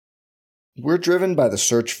We're driven by the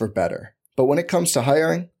search for better. But when it comes to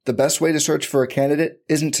hiring, the best way to search for a candidate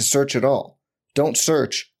isn't to search at all. Don't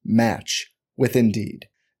search, match with Indeed.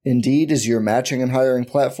 Indeed is your matching and hiring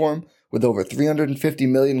platform with over 350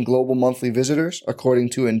 million global monthly visitors,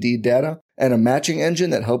 according to Indeed data, and a matching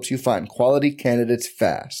engine that helps you find quality candidates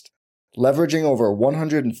fast. Leveraging over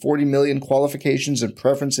 140 million qualifications and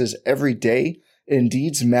preferences every day,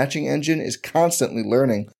 Indeed's matching engine is constantly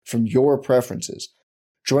learning from your preferences.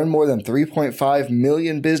 Join more than 3.5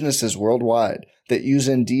 million businesses worldwide that use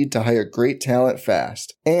Indeed to hire great talent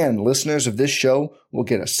fast. And listeners of this show will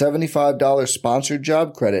get a $75 sponsored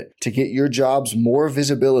job credit to get your jobs more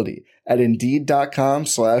visibility at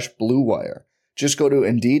Indeed.com/Blue Wire. Just go to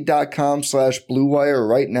Indeed.com/Blue Wire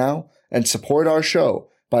right now and support our show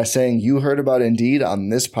by saying you heard about Indeed on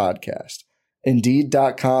this podcast.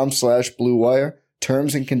 Indeed.com/Blue Wire.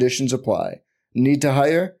 Terms and conditions apply. Need to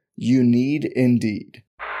hire? You need Indeed.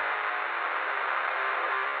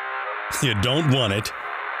 You don't want it,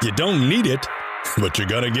 you don't need it, but you're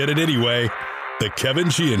going to get it anyway. The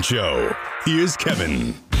Kevin Sheehan Show. Here's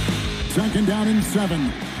Kevin. 2nd down and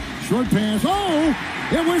 7. Short pass. Oh,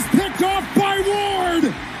 it was picked off by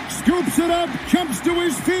Ward. Scoops it up, jumps to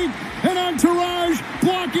his feet, and entourage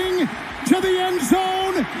blocking to the end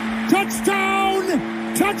zone.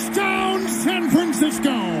 Touchdown! Touchdown, San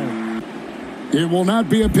Francisco. It will not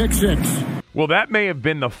be a pick six. Well, that may have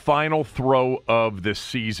been the final throw of the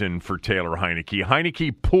season for Taylor Heinicke.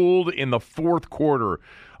 Heinicke pulled in the fourth quarter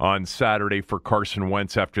on Saturday for Carson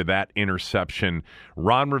Wentz after that interception.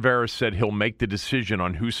 Ron Rivera said he'll make the decision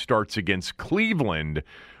on who starts against Cleveland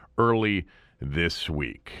early this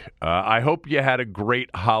week. I hope you had a great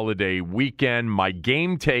holiday weekend. My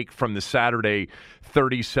game take from the Saturday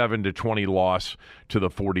 37-20 loss to the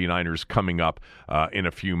 49ers coming up in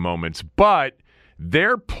a few moments. But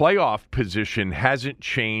their playoff position hasn't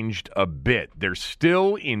changed a bit. They're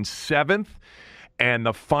still in 7th, and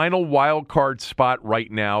the final wild card spot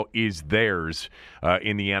right now is theirs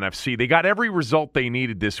in the NFC. They got every result they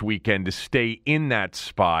needed this weekend to stay in that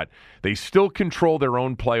spot. They still control their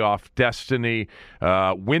own playoff destiny.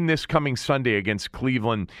 Win this coming Sunday against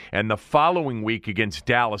Cleveland, and the following week against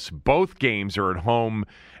Dallas. Both games are at home,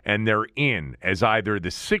 and they're in as either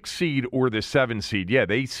the 6 seed or the 7 seed. Yeah,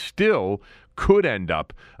 they still could end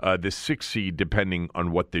up the 6 seed depending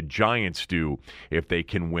on what the Giants do if they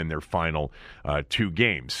can win their final 2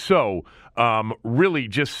 games. So really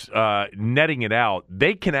just netting it out,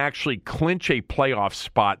 they can actually clinch a playoff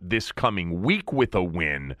spot this coming week with a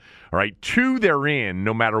win. All right, 2 they're in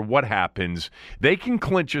no matter what happens. They can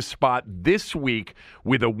clinch a spot this week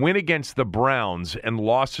with a win against the Browns and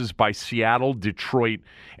losses by Seattle, Detroit,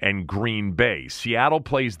 and Green Bay. Seattle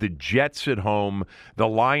plays the Jets at home. The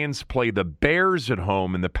Lions play the Bears at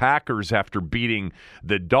home, and the Packers, after beating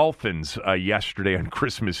the Dolphins yesterday on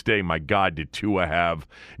Christmas Day, my God, did Tua have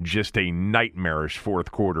just a nightmarish fourth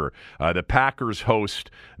quarter. The Packers host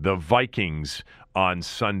the Vikings on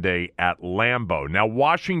Sunday at Lambeau. Now,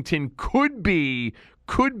 Washington could be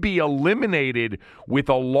eliminated with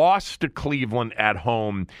a loss to Cleveland at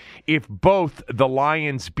home if both the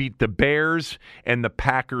Lions beat the Bears and the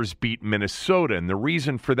Packers beat Minnesota. And the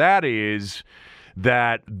reason for that is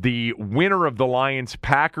that the winner of the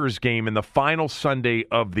Lions-Packers game in the final Sunday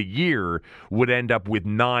of the year would end up with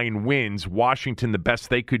 9 wins. Washington, the best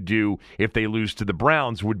they could do if they lose to the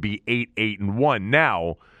Browns, would be 8-1.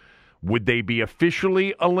 Now, would they be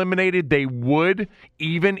officially eliminated? They would,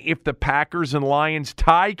 even if the Packers and Lions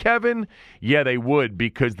tie, Kevin? Yeah, they would,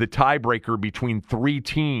 because the tiebreaker between 3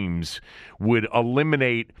 teams would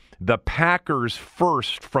eliminate the Packers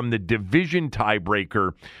first from the division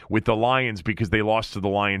tiebreaker with the Lions because they lost to the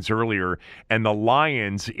Lions earlier. And the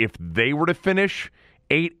Lions, if they were to finish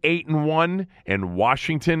 8-1 and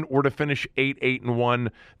Washington were to finish 8-1,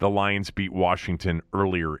 the Lions beat Washington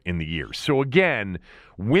earlier in the year. So again,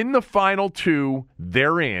 win the final 2,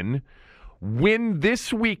 they're in. Win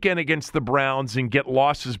this weekend against the Browns and get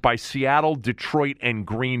losses by Seattle, Detroit, and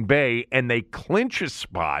Green Bay, and they clinch a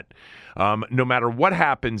spot no matter what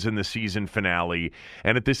happens in the season finale.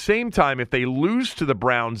 And at the same time, if they lose to the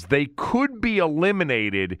Browns, they could be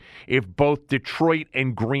eliminated if both Detroit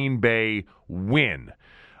and Green Bay win.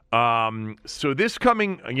 So this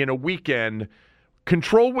coming, weekend,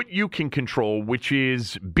 control what you can control, which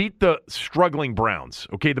is beat the struggling Browns.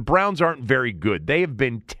 Okay, the Browns aren't very good. They have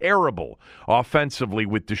been terrible offensively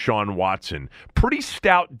with Deshaun Watson. Pretty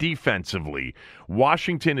stout defensively.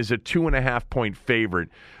 Washington is a 2.5-point favorite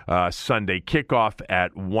Sunday. Kickoff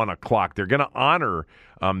at 1 o'clock. They're going to honor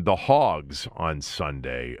the Hogs on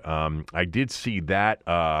Sunday. I did see that.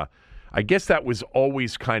 I guess that was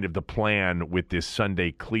always kind of the plan with this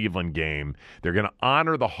Sunday Cleveland game. They're going to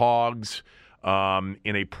honor the Hogs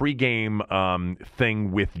in a pregame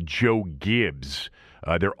thing with Joe Gibbs.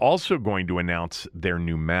 They're also going to announce their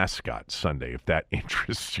new mascot Sunday, if that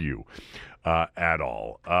interests you at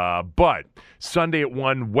all. But Sunday at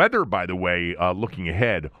 1, weather, by the way, looking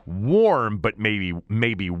ahead, warm but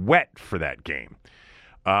maybe wet for that game.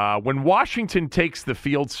 When Washington takes the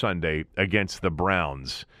field Sunday against the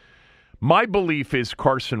Browns, my belief is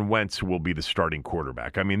Carson Wentz will be the starting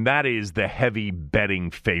quarterback. I mean, that is the heavy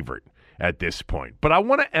betting favorite at this point. But I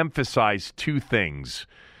want to emphasize two things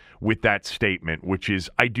with that statement, which is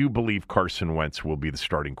I do believe Carson Wentz will be the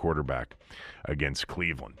starting quarterback against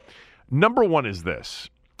Cleveland. Number one is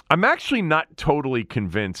this. I'm actually not totally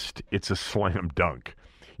convinced it's a slam dunk.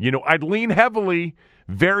 I'd lean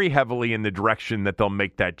very heavily in the direction that they'll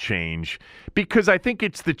make that change because I think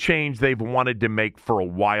it's the change they've wanted to make for a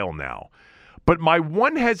while now. But my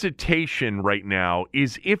one hesitation right now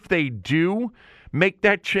is if they do make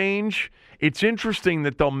that change, it's interesting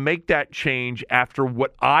that they'll make that change after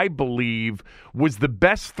what I believe was the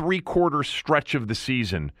best three-quarter stretch of the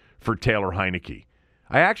season for Taylor Heineke.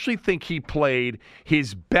 I actually think he played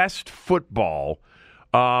his best football,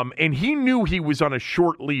 and he knew he was on a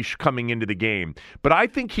short leash coming into the game. But I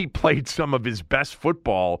think he played some of his best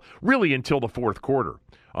football really until the fourth quarter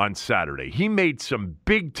on Saturday. He made some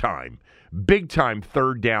big-time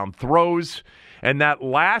third down throws. And that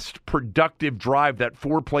last productive drive, that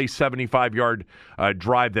 4-play, 75-yard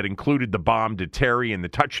drive that included the bomb to Terry and the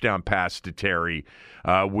touchdown pass to Terry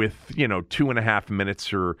with, 2.5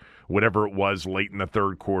 minutes or whatever it was late in the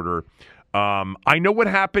third quarter. I know what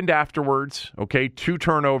happened afterwards, okay? 2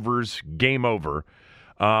 turnovers, game over.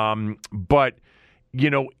 But,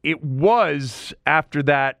 it was after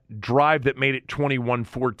that drive that made it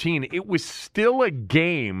 21-14. It was still a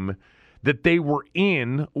game that they were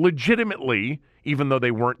in legitimately, even though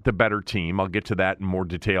they weren't the better team. I'll get to that in more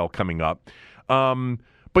detail coming up.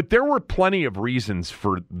 But there were plenty of reasons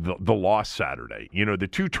for the loss Saturday. The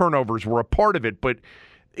 2 turnovers were a part of it, but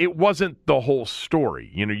it wasn't the whole story.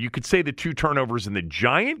 You could say the 2 turnovers in the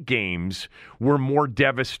Giant games were more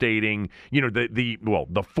devastating. The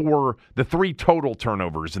 3 total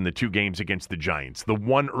turnovers in the 2 games against the Giants. The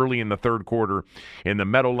 1 early in the third quarter in the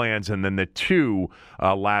Meadowlands, and then the 2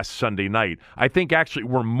 last Sunday night. I think actually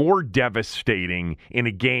were more devastating in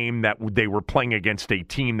a game that they were playing against a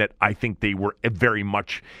team that I think they were very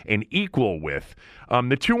much an equal with.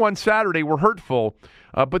 The 2 on Saturday were hurtful.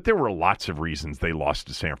 But there were lots of reasons they lost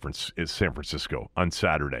to San Francisco on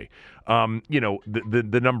Saturday.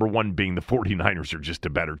 The number one being the 49ers are just a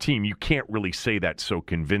better team. You can't really say that so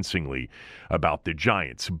convincingly about the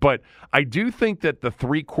Giants. But I do think that the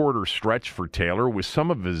three-quarter stretch for Taylor was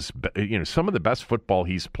some of the best football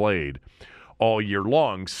he's played all year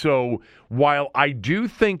long. So while I do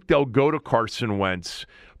think they'll go to Carson Wentz,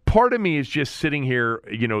 part of me is just sitting here,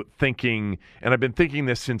 thinking, and I've been thinking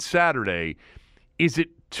this since Saturday, is it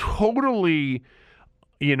totally,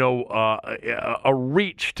 a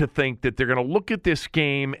reach to think that they're going to look at this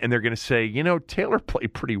game and they're going to say, Taylor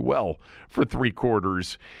played pretty well for 3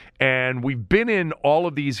 quarters, and we've been in all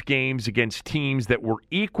of these games against teams that we're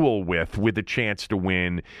equal with a chance to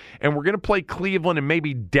win, and we're going to play Cleveland and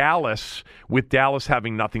maybe Dallas, with Dallas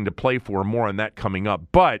having nothing to play for. More on that coming up.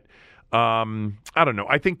 But I don't know.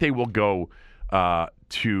 I think they will go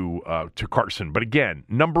to Carson. But again,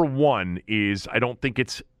 number one is I don't think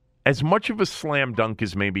it's as much of a slam dunk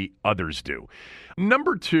as maybe others do.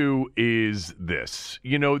 Number 2 is this.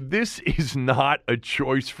 This is not a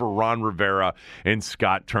choice for Ron Rivera and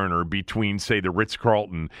Scott Turner between, say, the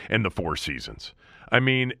Ritz-Carlton and the Four Seasons. I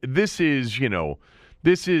mean, this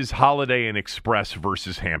is Holiday Inn Express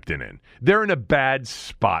versus Hampton Inn. They're in a bad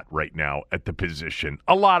spot right now at the position.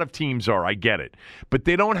 A lot of teams are, I get it. But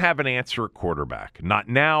they don't have an answer at quarterback. Not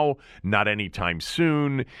now, not anytime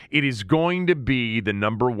soon. It is going to be the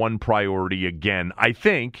number one priority again. I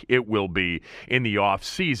think it will be in the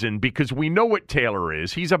offseason because we know what Taylor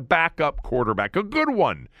is. He's a backup quarterback, a good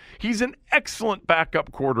one. He's an excellent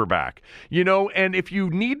backup quarterback. And if you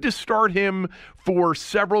need to start him for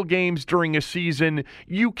several games during a season,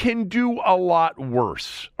 you can do a lot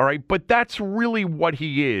worse, all right? But that's really what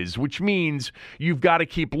he is, which means you've got to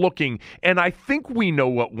keep looking. And I think we know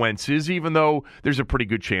what Wentz is, even though there's a pretty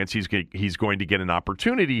good chance he's going to get an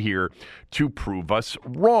opportunity here to prove us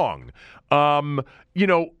wrong.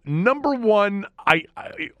 Number one,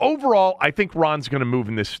 overall, I think Ron's going to move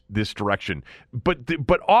in this direction.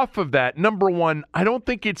 But off of that, number one, I don't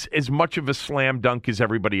think it's as much of a slam dunk as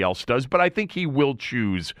everybody else does, but I think he will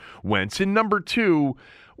choose Wentz. And number 2,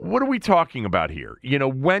 what are we talking about here?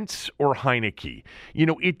 Wentz or Heineke?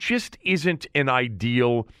 It just isn't an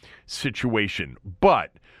ideal situation.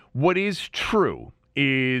 But what is true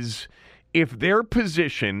is if their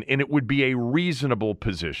position, and it would be a reasonable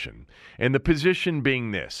position, and the position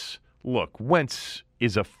being this, look, Wentz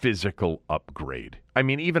is a physical upgrade. I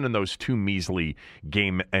mean, even in those two measly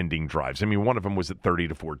game-ending drives. I mean, one of them was at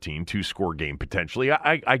 30-14, two-score game potentially.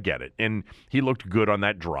 I get it. And he looked good on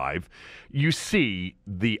that drive. You see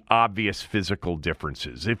the obvious physical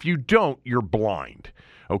differences. If you don't, you're blind.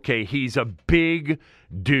 Okay, he's a big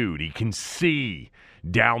dude. He can see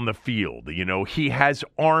down the field. He has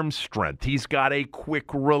arm strength. He's got a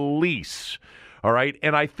quick release. All right.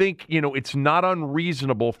 And I think, it's not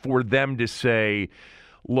unreasonable for them to say,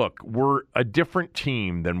 look, we're a different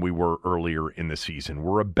team than we were earlier in the season.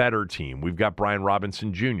 We're a better team. We've got Brian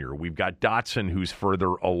Robinson Jr. We've got Dotson, who's further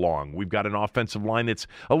along. We've got an offensive line that's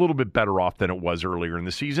a little bit better off than it was earlier in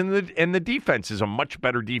the season. And the defense is a much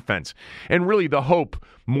better defense. And really the hope,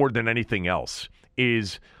 more than anything else,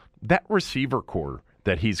 is that receiver core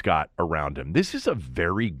that he's got around him. This is a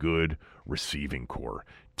very good receiving core.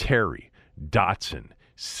 Terry, Dotson,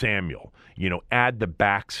 Samuel, add the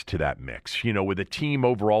backs to that mix, with a team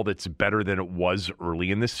overall that's better than it was early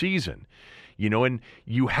in the season. And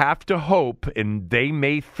you have to hope, and they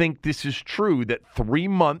may think this is true, that 3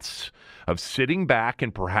 months of sitting back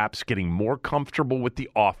and perhaps getting more comfortable with the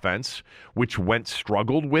offense, which Wentz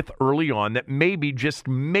struggled with early on, that maybe, just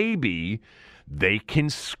maybe, they can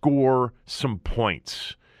score some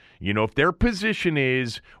points. If their position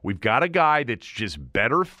is, we've got a guy that's just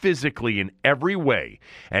better physically in every way,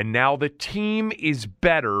 and now the team is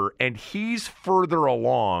better and he's further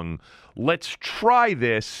along, let's try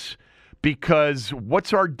this, because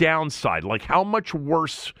what's our downside? Like, how much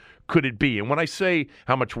worse could it be? And when I say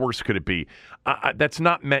how much worse could it be, that's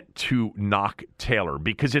not meant to knock Taylor,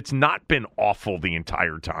 because it's not been awful the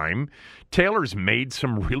entire time. Taylor's made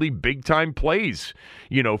some really big-time plays,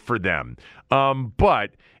 for them.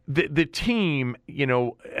 But the team,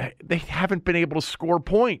 they haven't been able to score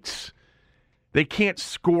points. They can't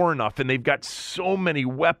score enough, and they've got so many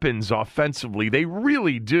weapons offensively. They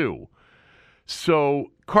really do.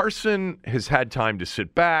 So Carson has had time to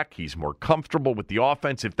sit back. He's more comfortable with the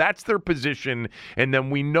offense. If that's their position, and then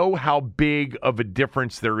we know how big of a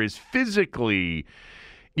difference there is physically,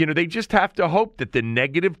 they just have to hope that the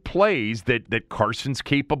negative plays that Carson's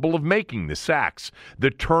capable of making, the sacks,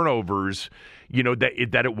 the turnovers,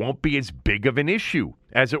 that it won't be as big of an issue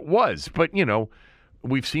as it was. But,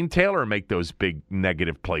 we've seen Taylor make those big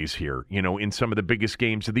negative plays here, in some of the biggest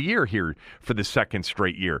games of the year here for the second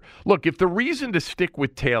straight year. Look, if the reason to stick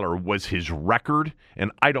with Taylor was his record, and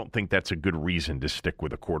I don't think that's a good reason to stick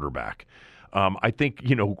with a quarterback. I think,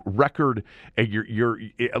 record,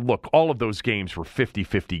 look, all of those games were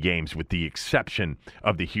 50-50 games with the exception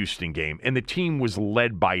of the Houston game. And the team was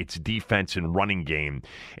led by its defense and running game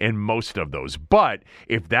in most of those. But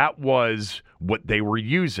if that was what they were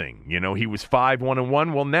using, he was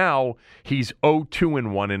 5-1-1. Well, now he's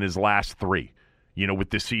 0-2-1 in his last three, with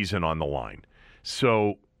the season on the line.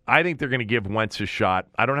 So I think they're going to give Wentz a shot.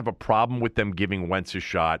 I don't have a problem with them giving Wentz a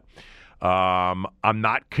shot. I'm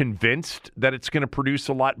not convinced that it's going to produce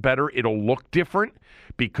a lot better. It'll look different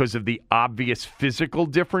because of the obvious physical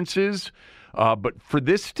differences. But for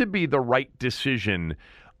this to be the right decision,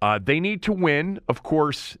 they need to win. Of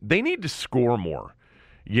course, they need to score more.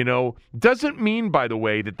 Doesn't mean, by the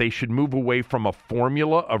way, that they should move away from a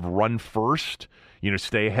formula of run first,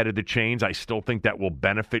 stay ahead of the chains. I still think that will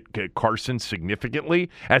benefit Carson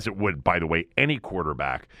significantly, as it would, by the way, any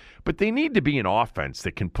quarterback. But they need to be an offense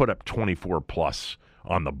that can put up 24-plus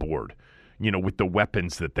on the board, with the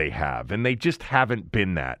weapons that they have. And they just haven't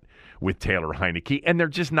been that with Taylor Heineke, and they're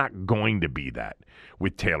just not going to be that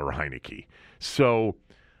with Taylor Heineke. So,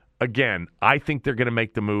 again, I think they're going to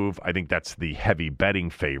make the move. I think that's the heavy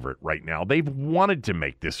betting favorite right now. They've wanted to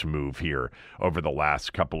make this move here over the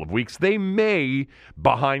last couple of weeks. They may,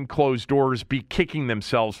 behind closed doors, be kicking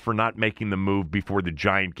themselves for not making the move before the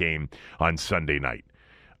Giant game on Sunday night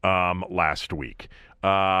last week.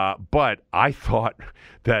 But I thought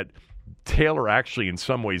that Taylor actually in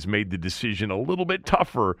some ways made the decision a little bit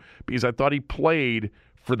tougher, because I thought he played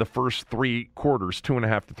for the first 3 quarters,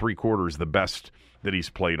 2.5 to 3 quarters, the best that he's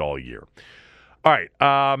played all year. All right,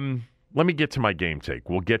 let me get to my game take.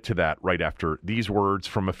 We'll get to that right after these words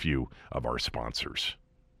from a few of our sponsors.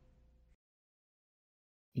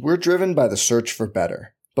 We're driven by the search for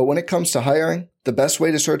better. But when it comes to hiring, the best way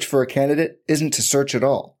to search for a candidate isn't to search at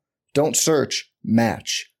all. Don't search,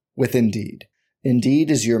 match with Indeed. Indeed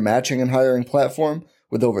is your matching and hiring platform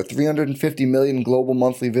with over 350 million global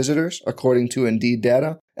monthly visitors, according to Indeed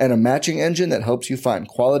data, and a matching engine that helps you find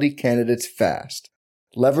quality candidates fast.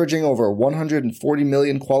 Leveraging over 140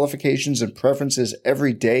 million qualifications and preferences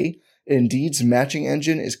every day, Indeed's matching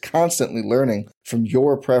engine is constantly learning from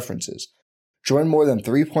your preferences. Join more than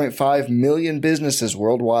 3.5 million businesses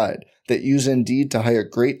worldwide that use Indeed to hire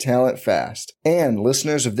great talent fast. And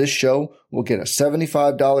listeners of this show will get a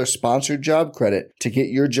 $75 sponsored job credit to get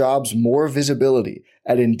your jobs more visibility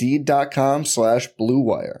at Indeed.com/Blue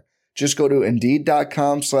Wire. Just go to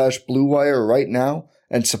Indeed.com/Blue Wire right now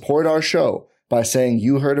and support our show by saying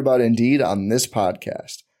you heard about Indeed on this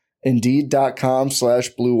podcast.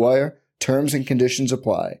 Indeed.com/Blue Wire. Terms and conditions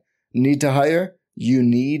apply. Need to hire? You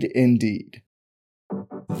need Indeed.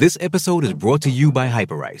 This episode is brought to you by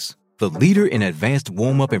Hyperice, the leader in advanced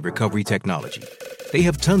warm-up and recovery technology. They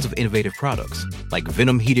have tons of innovative products, like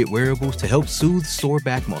Venom-heated wearables to help soothe sore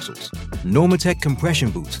back muscles, Normatec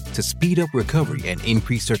compression boots to speed up recovery and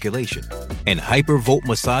increase circulation, and Hypervolt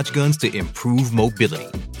massage guns to improve mobility.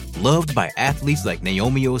 Loved by athletes like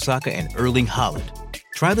Naomi Osaka and Erling Haaland.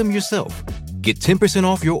 Try them yourself. Get 10%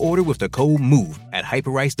 off your order with the code MOVE at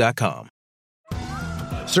Hyperice.com.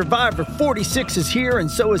 Survivor 46 is here, and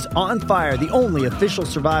so is On Fire, the only official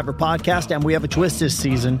Survivor podcast, and we have a twist this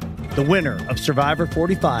season. The winner of Survivor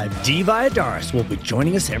 45, Dee Valladares, will be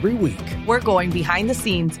joining us every week. We're going behind the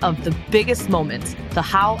scenes of the biggest moments, the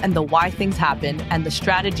how and the why things happen, and the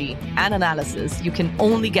strategy and analysis you can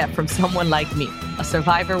only get from someone like me, a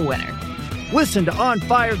Survivor winner. Listen to On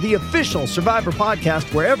Fire, the official Survivor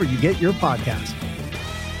podcast, wherever you get your podcast.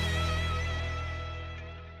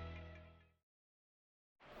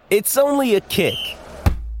 It's only a kick,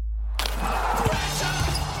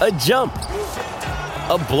 a jump,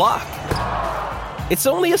 a block. It's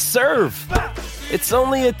only a serve. It's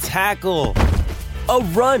only a tackle, a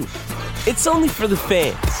run. It's only for the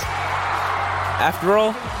fans. After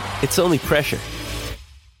all, it's only pressure.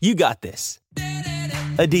 You got this.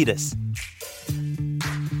 Adidas.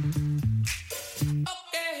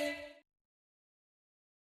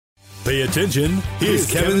 Pay attention.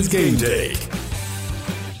 Here's Kevin's Game Take.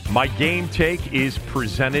 My game take is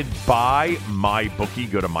presented by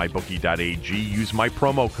MyBookie. Go to mybookie.ag. Use my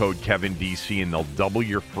promo code KevinDC, and they'll double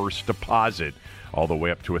your first deposit all the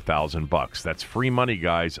way up to $1,000. That's free money,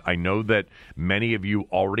 guys. I know that many of you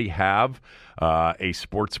already have a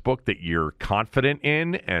sports book that you're confident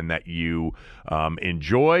in and that you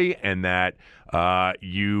enjoy, and that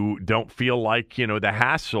you don't feel like, the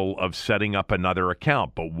hassle of setting up another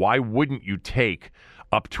account. But why wouldn't you take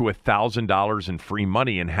up to $1,000 in free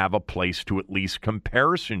money and have a place to at least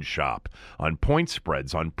comparison shop on point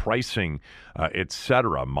spreads, on pricing,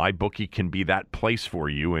 etc. MyBookie can be that place for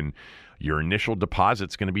you, and your initial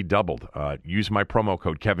deposit's going to be doubled. Use my promo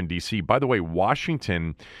code KevinDC. By the way,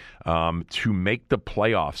 Washington, to make the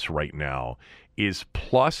playoffs right now, is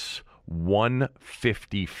plus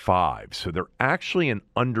 155. So they're actually an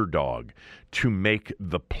underdog to make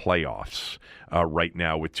the playoffs right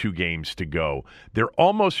now with 2 games to go. They're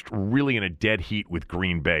almost really in a dead heat with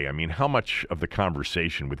Green Bay. I mean, how much of the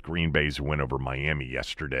conversation with Green Bay's win over Miami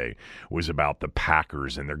yesterday was about the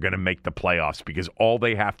Packers, and they're going to make the playoffs because all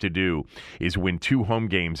they have to do is win 2 home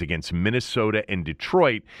games against Minnesota and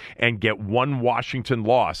Detroit and get 1 Washington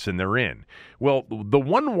loss, and they're in. Well, the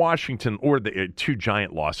 1 Washington, or the 2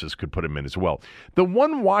 Giant losses could put them in as well. The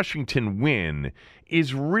 1 Washington win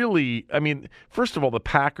is really, first of all, the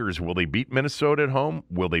Packers, will they beat Minnesota at home?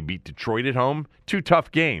 Will they beat Detroit at home? 2 tough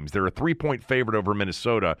games. They're a 3-point favorite over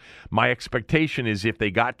Minnesota. My expectation is if they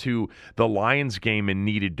got to the Lions game and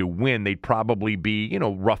needed to win, they'd probably be,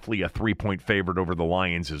 roughly a 3-point favorite over the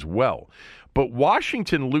Lions as well. But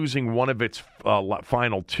Washington losing one of its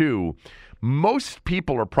final 2, most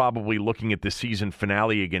people are probably looking at the season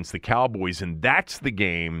finale against the Cowboys, and that's the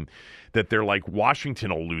game that they're like,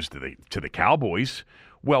 Washington will lose to the Cowboys.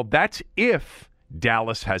 Well, that's if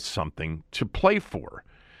Dallas has something to play for.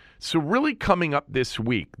 So really coming up this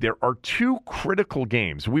week, there are 2 critical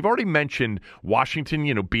games. We've already mentioned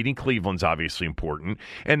Washington, beating Cleveland's obviously important.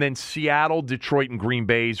 And then Seattle, Detroit, and Green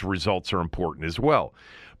Bay's results are important as well.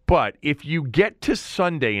 But if you get to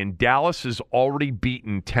Sunday and Dallas has already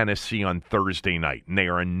beaten Tennessee on Thursday night, and they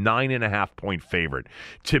are a 9.5-point favorite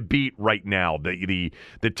to beat right now the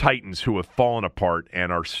Titans, who have fallen apart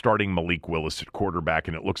and are starting Malik Willis at quarterback,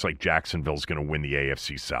 and it looks like Jacksonville's going to win the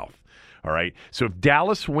AFC South. All right? So if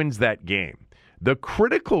Dallas wins that game, the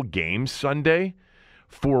critical game Sunday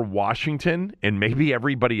for Washington and maybe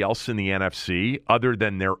everybody else in the NFC, other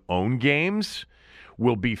than their own games,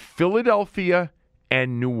 will be Philadelphia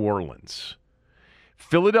and New Orleans.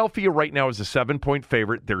 Philadelphia right now is a 7-point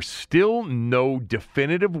favorite. There's still no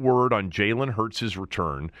definitive word on Jalen Hurts'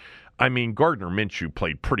 return. I mean, Gardner Minshew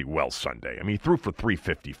played pretty well Sunday. I mean, he threw for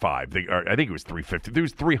 355. I think it was 350. It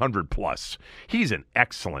was 300 plus. He's an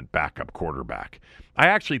excellent backup quarterback. I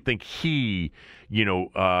actually think he,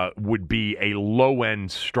 would be a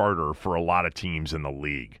low-end starter for a lot of teams in the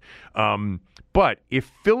league. But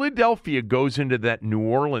if Philadelphia goes into that New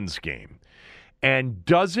Orleans game and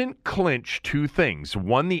doesn't clinch two things,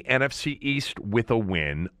 one, the NFC East with a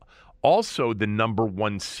win, also the number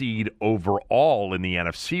one seed overall in the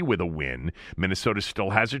NFC with a win, Minnesota still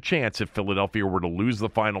has a chance if Philadelphia were to lose the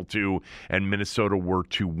final two and Minnesota were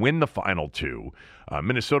to win the final two.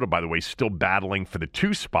 Minnesota, by the way, still battling for the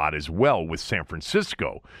 2 spot as well with San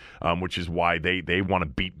Francisco, which is why they want to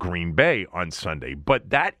beat Green Bay on Sunday. But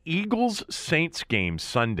that Eagles-Saints game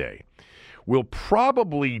Sunday will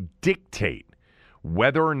probably dictate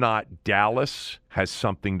whether or not Dallas has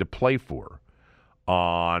something to play for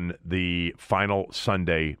on the final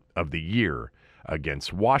Sunday of the year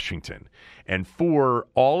against Washington. And for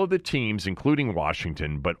all of the teams, including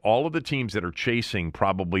Washington, but all of the teams that are chasing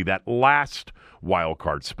probably that last wild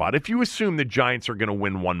card spot, if you assume the Giants are going to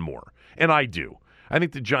win one more, and I do, I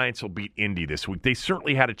think the Giants will beat Indy this week. They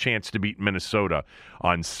certainly had a chance to beat Minnesota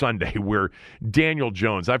on Sunday, where Daniel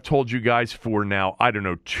Jones, I've told you guys for now,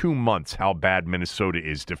 2 months how bad Minnesota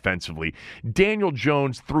is defensively. Daniel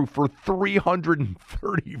Jones threw for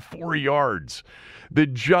 334 yards. The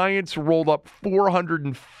Giants rolled up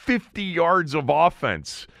 450 yards of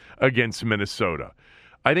offense against Minnesota.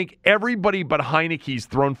 I think everybody but Heineke's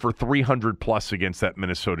thrown for 300 plus against that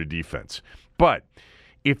Minnesota defense. But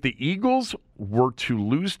if the Eagles were to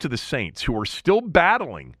lose to the Saints, who are still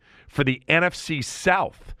battling for the NFC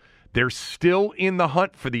South, they're still in the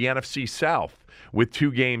hunt for the NFC South with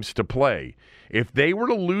 2 games to play. If they were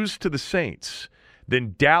to lose to the Saints,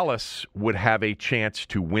 then Dallas would have a chance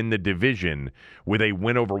to win the division with a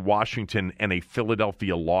win over Washington and a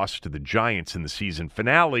Philadelphia loss to the Giants in the season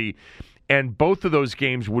finale. And both of those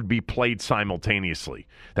games would be played simultaneously.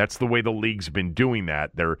 That's the way the league's been doing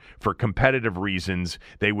that. For competitive reasons,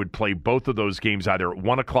 they would play both of those games either at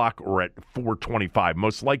 1 o'clock or at 4:25,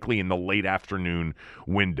 most likely in the late afternoon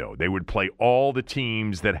window. They would play all the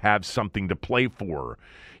teams that have something to play for,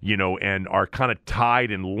 and are kind of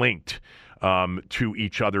tied and linked to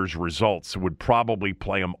each other's results, would probably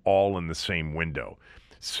play them all in the same window.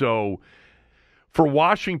 So for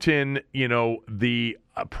Washington, the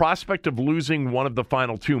prospect of losing one of the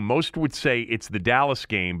final 2, most would say it's the Dallas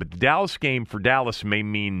game, but the Dallas game for Dallas may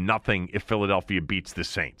mean nothing if Philadelphia beats the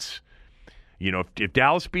Saints. If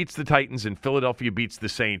Dallas beats the Titans and Philadelphia beats the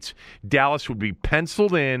Saints, Dallas would be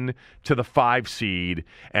penciled in to the 5 seed,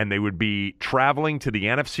 and they would be traveling to the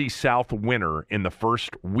NFC South winner in the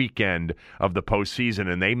first weekend of the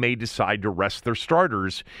postseason, and they may decide to rest their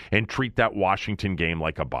starters and treat that Washington game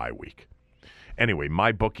like a bye week. Anyway,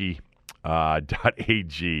 mybookie.ag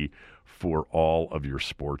for all of your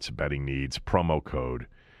sports betting needs. Promo code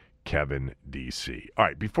KevinDC. All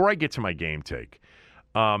right, before I get to my game take,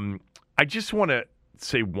 I just want to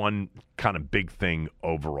say one kind of big thing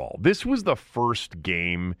overall. This was the first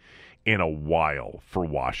game in a while for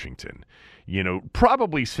Washington.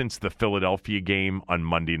 Probably since the Philadelphia game on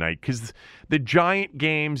Monday night, because the Giant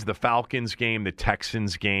games, the Falcons game, the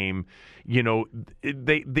Texans game,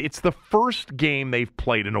 it's the first game they've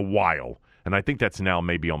played in a while, and I think that's now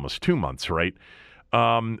maybe almost 2 months, right,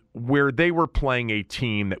 where they were playing a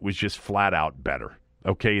team that was just flat out better.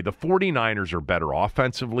 Okay, the 49ers are better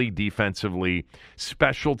offensively, defensively,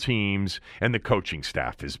 special teams, and the coaching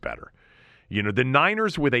staff is better. The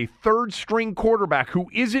Niners with a third-string quarterback who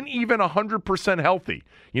isn't even 100% healthy.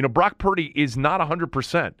 Brock Purdy is not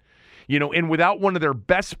 100%. And without one of their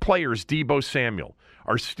best players, Deebo Samuel,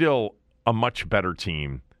 are still a much better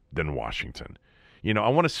team than Washington. I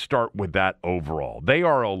want to start with that overall. They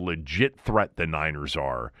are a legit threat, the Niners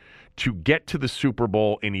are, to get to the Super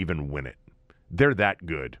Bowl and even win it. They're that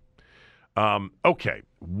good. Okay,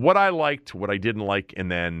 what I liked, what I didn't like, and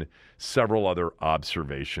then several other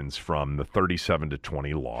observations from the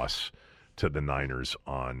 37-20 loss to the Niners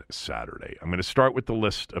on Saturday. I'm going to start with the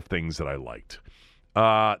list of things that I liked.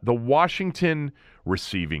 The Washington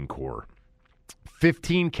receiving corps,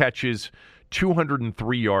 15 catches,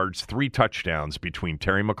 203 yards, 3 touchdowns between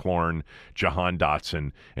Terry McLaurin, Jahan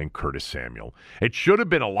Dotson, and Curtis Samuel. It should have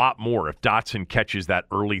been a lot more if Dotson catches that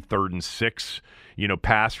early 3rd and 6,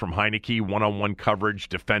 pass from Heineke, one-on-one coverage,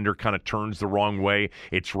 defender kind of turns the wrong way.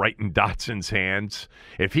 It's right in Dotson's hands.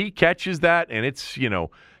 If he catches that, and it's,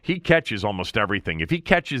 he catches almost everything. If he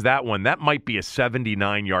catches that one, that might be a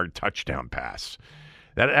 79-yard touchdown pass.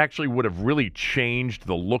 That actually would have really changed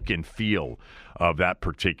the look and feel of that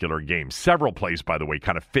particular game. Several plays, by the way,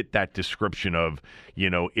 kind of fit that description of,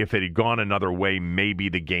 if it had gone another way, maybe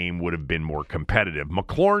the game would have been more competitive.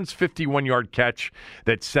 McLaurin's 51-yard catch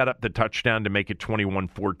that set up the touchdown to make it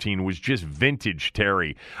 21-14 was just vintage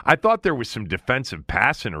Terry. I thought there was some defensive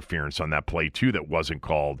pass interference on that play, too, that wasn't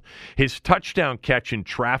called. His touchdown catch in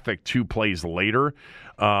traffic 2 plays later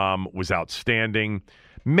was outstanding.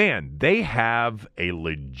 Man, they have a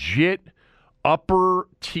legit upper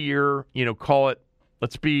tier, call it,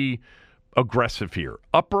 let's be aggressive here,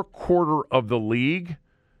 upper quarter of the league.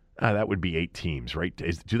 That would be 8 teams, right?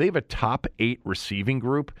 Do they have a top 8 receiving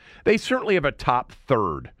group? They certainly have a top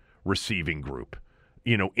 3rd receiving group,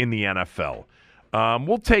 in the NFL.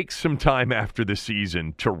 We'll take some time after the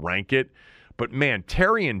season to rank it. But, man,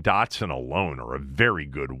 Terry and Dotson alone are a very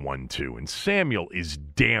good 1-2, and Samuel is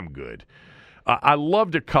damn good. I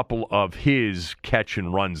loved a couple of his catch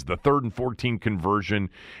and runs. The 3rd and 14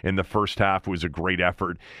 conversion in the first half was a great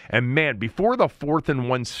effort. And, man, before the 4th and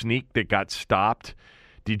 1 sneak that got stopped,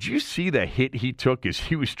 did you see the hit he took as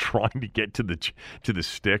he was trying to get to the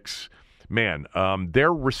sticks? Man,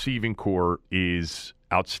 their receiving core is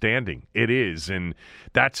outstanding. It is. And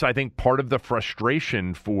that's, I think, part of the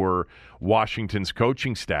frustration for Washington's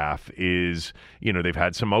coaching staff is, they've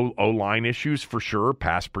had some O-line issues for sure,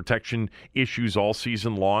 pass protection issues all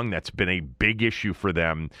season long. That's been a big issue for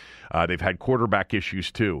them. They've had quarterback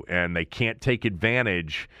issues too, and they can't take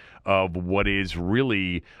advantage of what is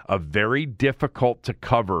really a very difficult to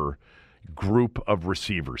cover group of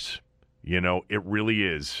receivers. It really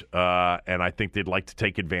is. And I think they'd like to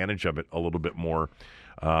take advantage of it a little bit more.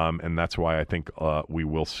 And that's why I think we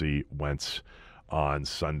will see Wentz on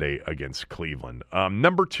Sunday against Cleveland.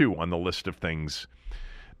 Number 2 on the list of things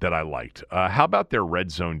that I liked. How about their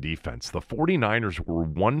red zone defense? The 49ers were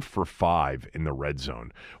 1 for 5 in the red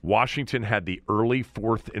zone. Washington had the early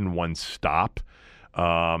 4th and 1 stop.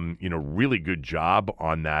 Really good job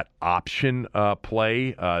on that option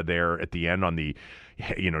play there at the end on the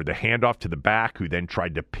handoff to the back, who then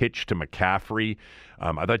tried to pitch to McCaffrey.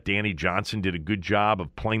 I thought Danny Johnson did a good job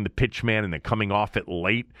of playing the pitch man and then coming off it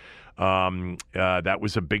late. That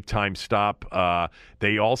was a big-time stop.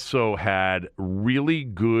 They also had really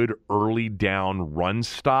good early down run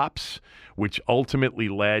stops, which ultimately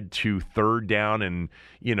led to 3rd down and,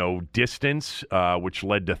 distance, which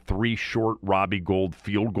led to 3 short Robbie Gould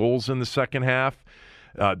field goals in the second half.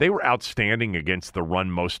 They were outstanding against the run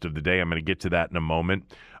most of the day. I'm going to get to that in a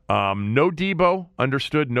moment. No Debo,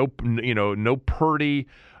 understood. No Purdy,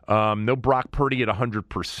 no Brock Purdy at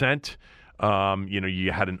 100%.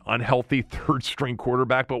 You had an unhealthy 3rd-string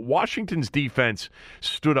quarterback, but Washington's defense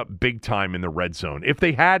stood up big time in the red zone. If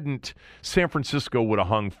they hadn't, San Francisco would have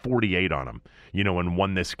hung 48 on them, and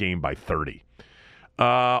won this game by 30.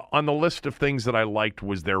 On the list of things that I liked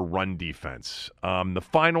was their run defense. The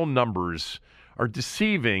final numbers are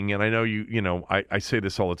deceiving, and I know I say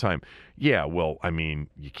this all the time. Yeah, well, I mean,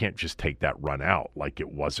 you can't just take that run out like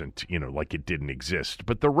it wasn't, like it didn't exist.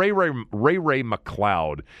 But the Ray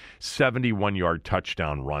McLeod 71-yard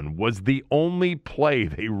touchdown run was the only play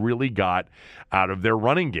they really got out of their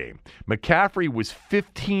running game. McCaffrey was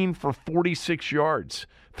 15 for 46 yards.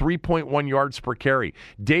 3.1 yards per carry.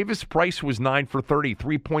 Davis Price was 9 for 30,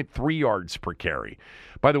 3.3 yards per carry.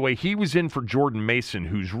 By the way, he was in for Jordan Mason,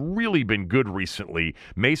 who's really been good recently.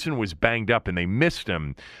 Mason was banged up, and they missed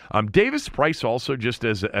him. Davis Price also, just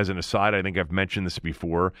as an aside, I think I've mentioned this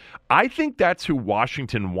before, I think that's who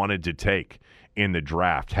Washington wanted to take in the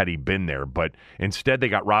draft had he been there. But instead they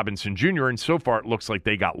got Robinson Jr., and so far it looks like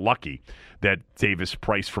they got lucky that Davis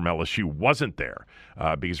Price from LSU wasn't there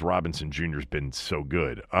because Robinson Jr. has been so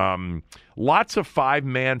good. Lots of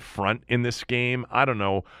 5-man front in this game. I don't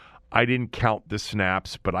know. I didn't count the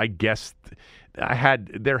snaps, but I guess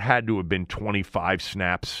there had to have been 25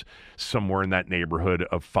 snaps somewhere in that neighborhood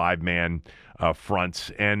of 5-man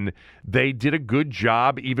fronts, and they did a good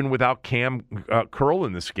job even without Cam Curl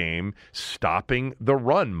in this game stopping the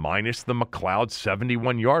run, minus the McLeod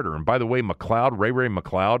 71-yarder. And by the way, Ray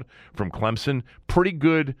McLeod from Clemson, pretty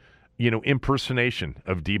good, impersonation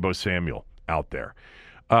of Deebo Samuel out there.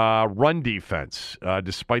 Run defense,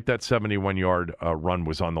 despite that 71-yard run,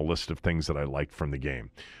 was on the list of things that I liked from the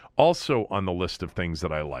game. Also on the list of things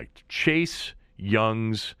that I liked, Chase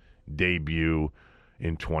Young's debut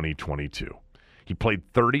in 2022. He played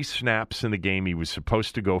 30 snaps in the game. He was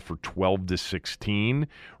supposed to go for 12 to 16.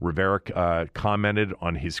 Rivera commented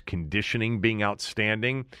on his conditioning being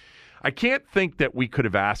outstanding. I can't think that we could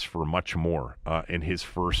have asked for much more in his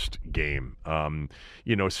first game,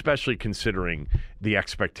 especially considering the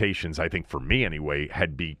expectations, I think for me anyway,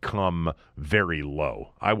 had become very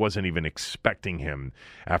low. I wasn't even expecting him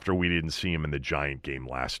after we didn't see him in the Giant game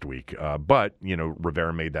last week. But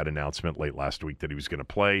Rivera made that announcement late last week that he was going to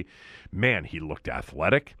play. Man, he looked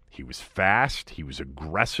athletic. He was fast. He was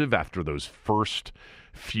aggressive after those first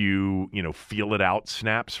few, feel it out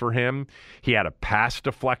snaps for him. He had a pass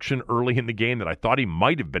deflection early in the game that I thought he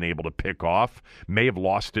might have been able to pick off, may have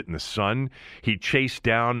lost it in the sun. He chased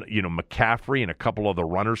down, McCaffrey and a couple of the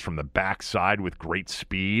runners from the backside with great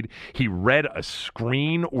speed. He read a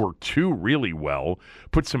screen or two really well,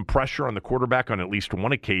 put some pressure on the quarterback on at least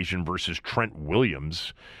one occasion versus Trent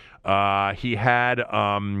Williams. He had,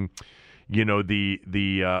 the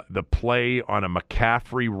play on a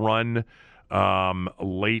McCaffrey run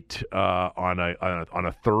late on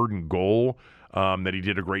a 3rd and goal that he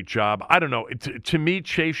did a great job. I don't know. To me,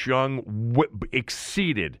 Chase Young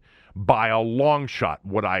exceeded by a long shot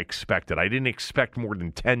what I expected. I didn't expect more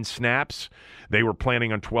than 10 snaps. They were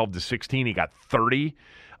planning on 12 to 16. He got 30.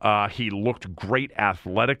 He looked great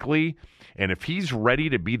athletically. And if he's ready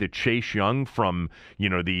to be the Chase Young from,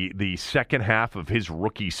 the second half of his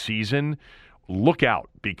rookie season, look out,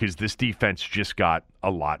 because this defense just got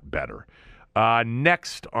a lot better.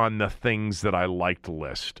 Next on the things that I like to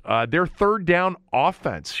list, their third down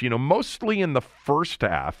offense, mostly in the first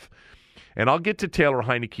half. And I'll get to Taylor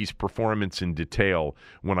Heinicke's performance in detail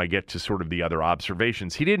when I get to sort of the other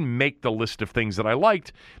observations. He didn't make the list of things that I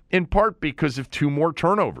liked, in part because of 2 more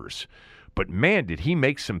turnovers. But, man, did he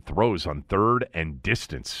make some throws on third and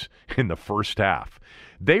distance in the first half.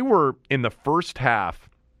 They were, in the first half,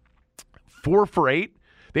 4 for 8.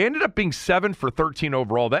 They ended up being 7 for 13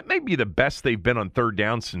 overall. That may be the best they've been on third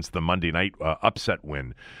down since the Monday night upset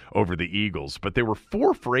win over the Eagles. But they were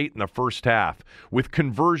 4 for 8 in the first half with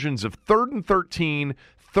conversions of 3rd and 13,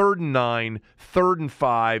 3rd and 9, 3rd and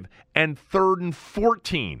 5, and 3rd and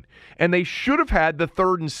 14. And they should have had the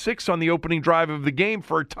 3rd and 6 on the opening drive of the game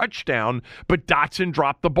for a touchdown, but Dotson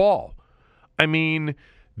dropped the ball. I mean,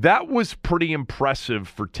 that was pretty impressive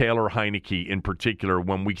for Taylor Heinicke in particular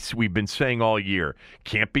when we've been saying all year,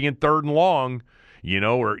 can't be in 3rd and long,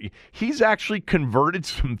 or he's actually converted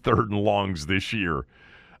some 3rd and longs this year.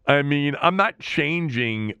 I mean, I'm not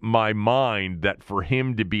changing my mind that for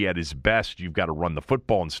him to be at his best, you've got to run the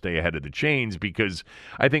football and stay ahead of the chains, because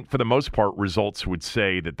I think for the most part, results would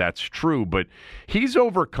say that that's true. But he's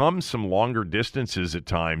overcome some longer distances at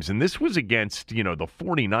times, and this was against, the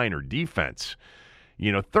 49er defense.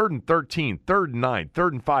 3rd and 13, 3rd and 9,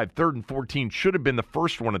 3rd and 5, 3rd and 14 should have been the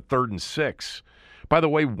first one at 3rd and 6. By the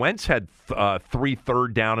way, Wentz had 3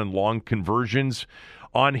 third down and long conversions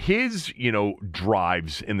on his,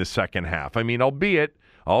 drives in the second half. I mean, albeit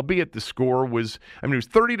the score was, it was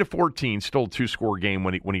 30-14, still a 2-score game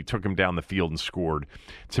when he took him down the field and scored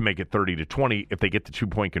to make it 30-20. If they get the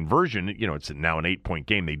 2-point conversion, it's now an 8-point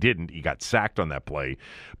game. They didn't. He got sacked on that play.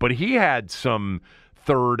 But he had some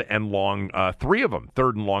 3rd and long, 3 of them,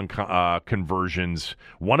 3rd and long conversions,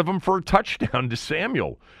 one of them for a touchdown to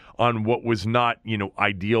Samuel on what was not,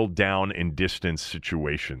 ideal down and distance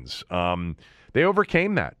situations. They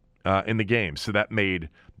overcame that in the game, so that made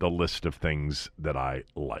the list of things that I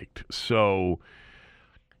liked. So,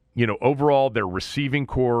 overall, their receiving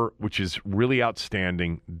core, which is really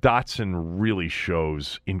outstanding, Dotson really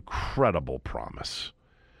shows incredible promise.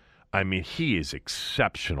 I mean, he is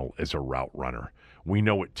exceptional as a route runner. We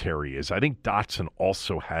know what Terry is. I think Dotson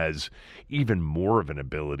also has even more of an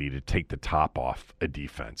ability to take the top off a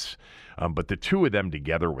defense. But the two of them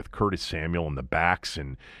together with Curtis Samuel in the backs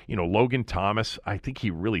and, Logan Thomas, I think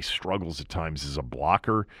he really struggles at times as a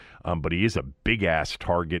blocker, but he is a big-ass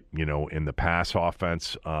target, in the pass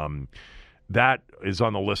offense. That is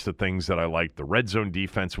on the list of things that I like. The red zone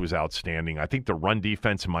defense was outstanding. I think the run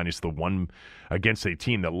defense, minus the one against a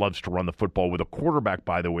team that loves to run the football with a quarterback,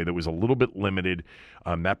 by the way, that was a little bit limited.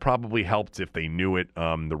 That probably helped if they knew it.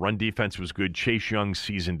 The run defense was good. Chase Young's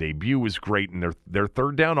season debut was great, and their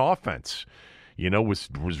third down offense,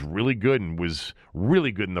 was really good and was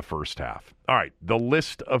really good in the first half. All right, the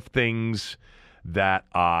list of things that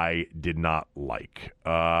I did not like.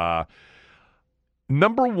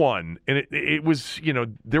 Number one, and it was,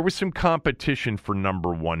 there was some competition for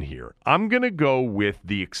number one here. I'm going to go with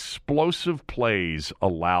the explosive plays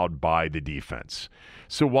allowed by the defense.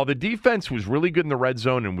 So while the defense was really good in the red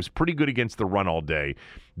zone and was pretty good against the run all day,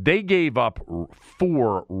 they gave up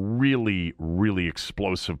 4 really, really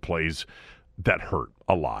explosive plays. that hurt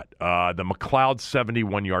a lot. The McLeod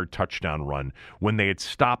 71-yard touchdown run when they had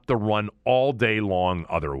stopped the run all day long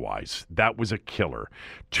otherwise. That was a killer.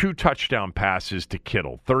 2 touchdown passes to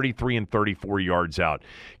Kittle, 33 and 34 yards out.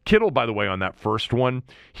 Kittle, by the way, on that first one,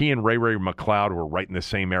 he and Ray McLeod were right in the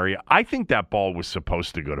same area. I think that ball was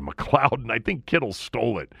supposed to go to McLeod, and I think Kittle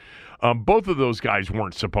stole it. Both of those guys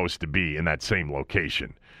weren't supposed to be in that same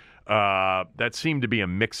location. That seemed to be a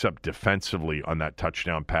mix-up defensively on that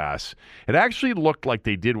touchdown pass. It actually looked like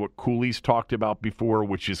they did what Cooley's talked about before,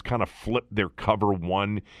 which is kind of flip their cover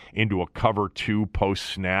 1 into a cover 2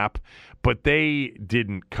 post-snap. But they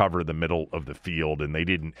didn't cover the middle of the field, and they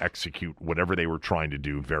didn't execute whatever they were trying to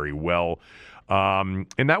do very well. And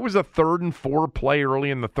that was a 3rd and 4 play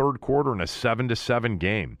early in the third quarter in a 7-7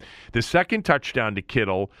 game. The second touchdown to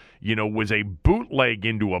Kittle, was a bootleg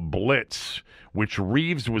into a blitz, which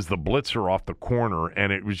Reeves was the blitzer off the corner,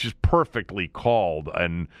 and it was just perfectly called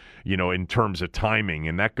and, in terms of timing.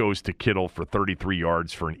 And that goes to Kittle for 33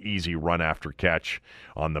 yards for an easy run after catch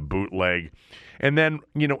on the bootleg. And then,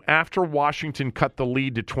 after Washington cut the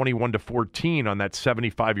lead to 21-14 on that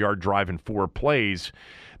 75-yard drive in 4 plays,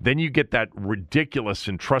 then you get that ridiculous,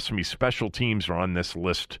 and trust me, special teams are on this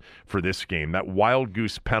list for this game, that wild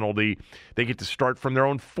goose penalty. They get to start from their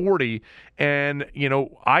own 40, and,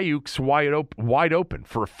 Ayuk's wide open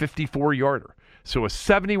for a 54-yarder. So a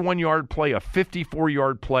 71-yard play, a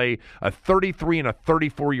 54-yard play, a 33 and a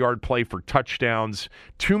 34-yard play for touchdowns.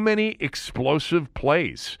 Too many explosive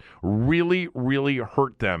plays really, really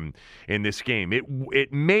hurt them in this game.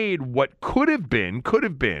 It made what could have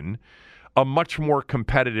been a much more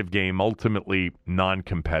competitive game, ultimately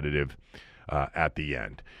non-competitive at the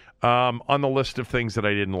end. On the list of things that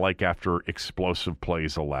I didn't like after explosive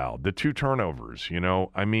plays allowed, the 2 turnovers,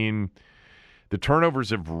 the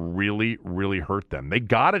turnovers have really, really hurt them. They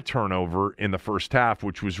got a turnover in the first half,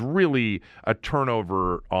 which was really a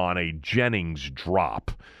turnover on a Jennings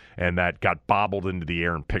drop, and that got bobbled into the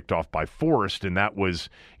air and picked off by Forrest, and that was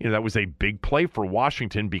a big play for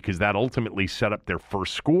Washington because that ultimately set up their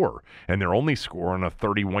first score and their only score on a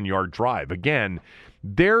 31-yard drive. Again,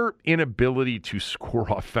 their inability to score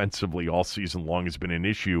offensively all season long has been an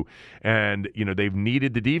issue, and they've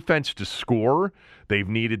needed the defense to score. They've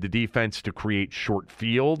needed the defense to create short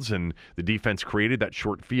fields, and the defense created that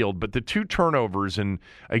short field. But the 2 turnovers in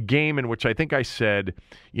a game in which I think I said,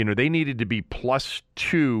 they needed to be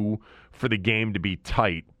 +2 for the game to be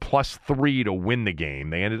tight, +3 to win the game.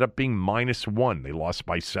 They ended up being -1. They lost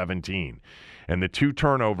by 17. And the 2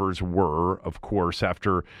 turnovers were, of course,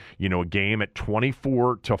 after, a game at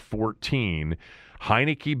 24-14,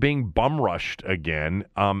 Heineke being bum rushed again.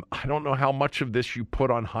 I don't know how much of this you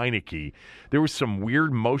put on Heineke. There was some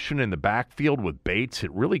weird motion in the backfield with Bates.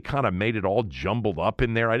 It really kind of made it all jumbled up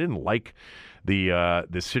in there. I didn't like the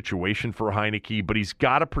situation for Heineke, but he's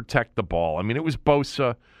got to protect the ball. I mean, it was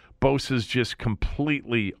Bosa. Bosa's just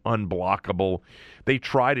completely unblockable. They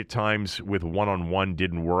tried at times with one-on-one,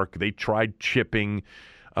 didn't work. They tried chipping,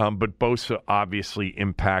 but Bosa obviously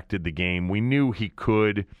impacted the game. We knew he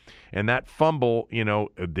could. And that fumble,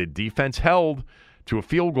 the defense held to a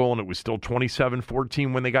field goal, and it was still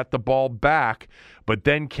 27-14 when they got the ball back. But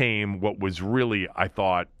then came what was really, I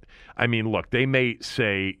thought, look, they may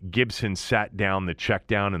say Gibson sat down the check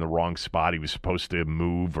down in the wrong spot. He was supposed to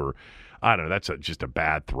move, or I don't know. That's just a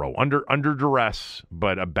bad throw. Under duress,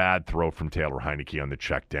 but a bad throw from Taylor Heineke on the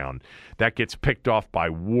check down. That gets picked off by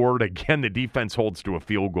Ward. Again, the defense holds to a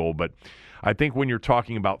field goal, but I think when you're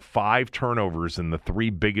talking about 5 turnovers in the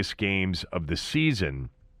 3 biggest games of the season,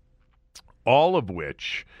 all of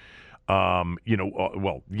which, all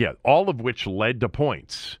of which led to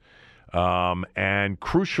points and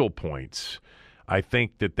crucial points, I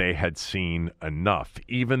think that they had seen enough.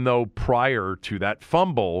 Even though prior to that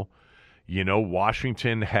fumble,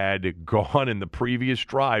 Washington had gone in the previous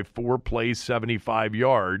drive 4 plays, 75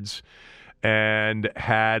 yards, and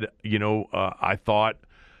had, I thought,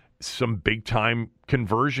 some big-time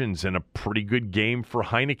conversions and a pretty good game for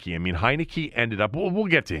Heineke. Heineke ended up – we'll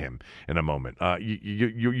get to him in a moment.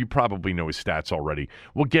 You probably know his stats already.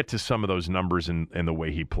 We'll get to some of those numbers and the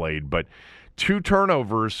way he played. But 2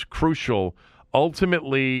 turnovers, crucial.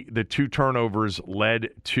 Ultimately, the 2 turnovers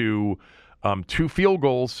led to 2 field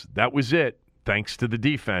goals. That was it, thanks to the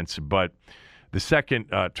defense. But the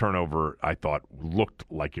second turnover, I thought, looked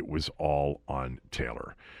like it was all on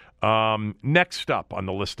Taylor. Next up on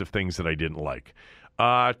the list of things that I didn't like,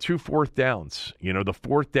 2 fourth downs. The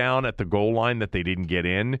fourth down at the goal line that they didn't get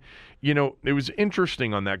in. It was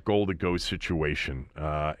interesting on that goal to go situation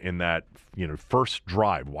in that, first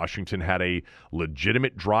drive. Washington had a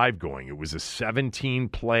legitimate drive going. It was a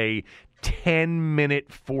 17-play, 10-minute,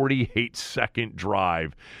 48-second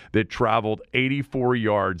drive that traveled 84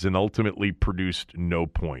 yards and ultimately produced no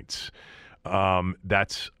points.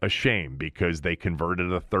 That's a shame because they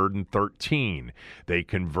converted a 3rd and 13. They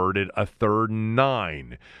converted a 3rd and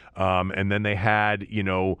 9. And then they had,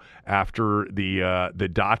 after the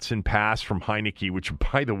Dotson pass from Heineke, which,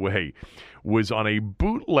 by the way, was on a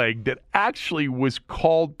bootleg that actually was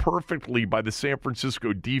called perfectly by the San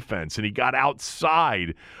Francisco defense, and he got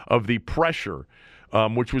outside of the pressure,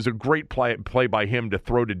 which was a great play by him to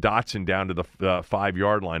throw to Dotson down to the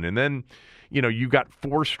 5-yard line. And then, you got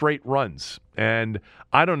 4 straight runs. And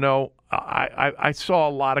I don't know, I saw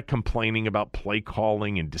a lot of complaining about play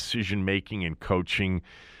calling and decision-making and coaching.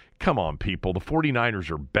 Come on, people. The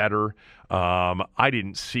 49ers are better. I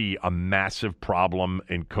didn't see a massive problem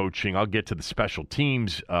in coaching. I'll get to the special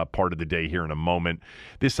teams part of the day here in a moment.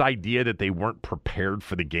 This idea that they weren't prepared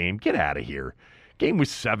for the game, get out of here. Game was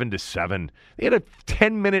 7-7. They had a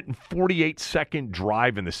 10-minute and 48-second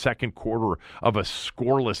drive in the second quarter of a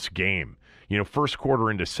scoreless game. First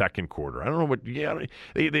quarter into second quarter. I don't know what. Yeah,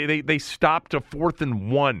 they stopped a 4th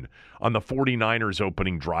and 1 on the 49ers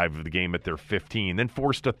opening drive of the game at their 15, then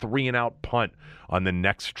forced a 3-and-out punt on the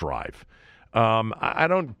next drive. I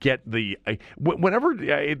don't get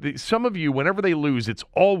whenever some of you, whenever they lose, it's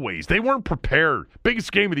always they weren't prepared.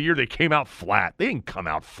 Biggest game of the year, they came out flat. They didn't come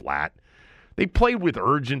out flat. They played with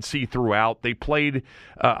urgency throughout. They played,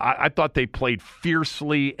 I thought they played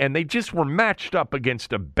fiercely, and they just were matched up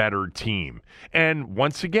against a better team. And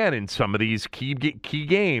once again, in some of these key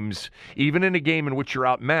games, even in a game in which you're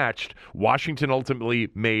outmatched, Washington ultimately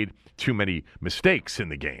made too many mistakes in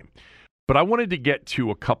the game. But I wanted to get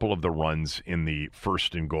to a couple of the runs in the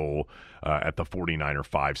 1st and goal at the 49er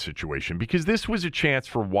 5 situation, because this was a chance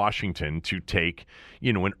for Washington to take,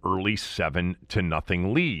 an early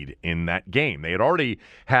 7-0 lead in that game. They had already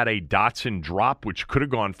had a Dotson drop, which could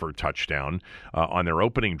have gone for a touchdown on their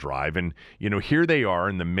opening drive. And, here they are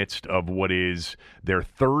in the midst of what is their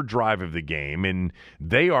 3rd drive of the game, and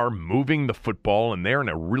they are moving the football, and they're in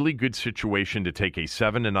a really good situation to take a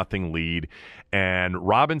 7-0 lead. And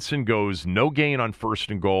Robinson goes no gain on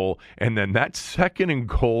 1st and goal, and then that 2nd and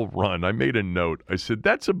goal run, I made a note. I said,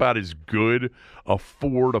 that's about as good a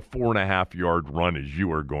 4 to 4.5 yard run as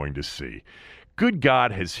you are going to see. Good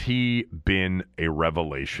God, has he been a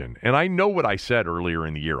revelation. And I know what I said earlier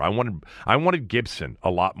in the year. I wanted Gibson a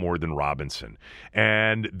lot more than Robinson.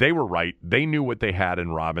 And they were right. They knew what they had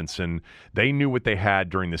in Robinson. They knew what they had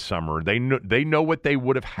during the summer. They know what they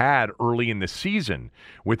would have had early in the season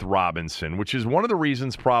with Robinson, which is one of the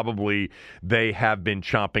reasons probably they have been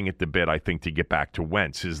chomping at the bit, I think, to get back to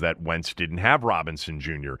Wentz, is that Wentz didn't have Robinson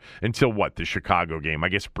Jr. until, the Chicago game, I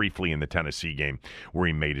guess briefly in the Tennessee game where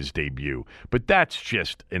he made his debut. But that's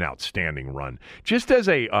just an outstanding run. Just as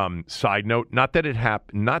a side note, not that it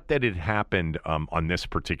happened on this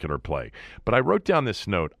particular play, but I wrote down this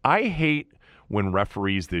note. I hate when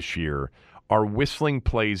referees this year are whistling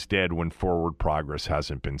plays dead when forward progress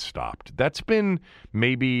hasn't been stopped. That's been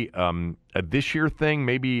maybe a this year thing,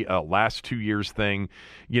 maybe a last 2 years thing.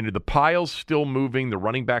 The pile's still moving, the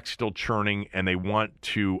running back's still churning, and they want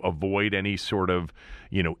to avoid any sort of,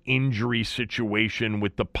 injury situation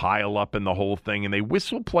with the pile up and the whole thing. And they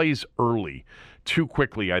whistle plays early too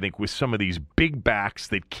quickly, I think, with some of these big backs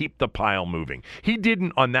that keep the pile moving. He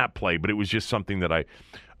didn't on that play, but it was just something that I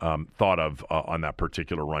thought of on that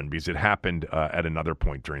particular run because it happened at another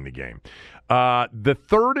point during the game. The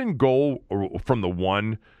 3rd and goal from the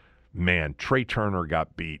 1, man, Trey Turner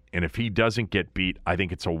got beat. And if he doesn't get beat, I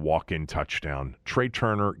think it's a walk-in touchdown. Trey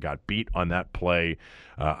Turner got beat on that play.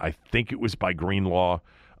 I think it was by Greenlaw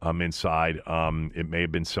inside. It may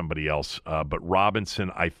have been somebody else. But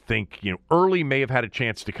Robinson, I think, early may have had a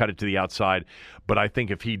chance to cut it to the outside. But I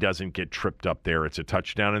think if he doesn't get tripped up there, it's a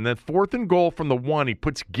touchdown. And then 4th and goal from the 1, he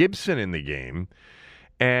puts Gibson in the game.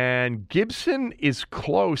 And Gibson is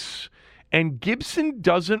close. And Gibson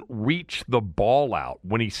doesn't reach the ball out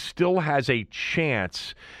when he still has a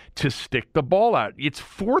chance to stick the ball out. It's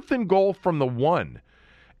 4th and goal from the 1.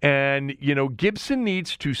 And, Gibson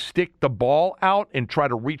needs to stick the ball out and try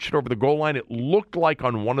to reach it over the goal line. It looked like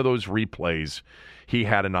on one of those replays he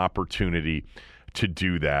had an opportunity to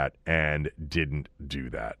do that and didn't do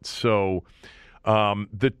that. So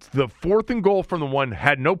the 4th and goal from the 1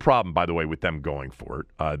 had no problem, by the way, with them going for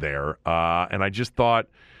it there. And I just thought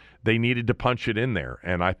they needed to punch it in there.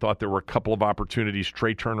 And I thought there were a couple of opportunities.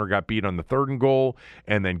 Trey Turner got beat on the 3rd and goal,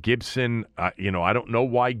 and then Gibson, I don't know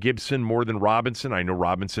why Gibson more than Robinson. I know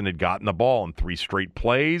Robinson had gotten the ball in 3 straight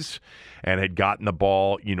plays and had gotten the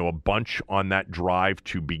ball, a bunch on that drive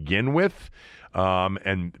to begin with.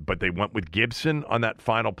 But they went with Gibson on that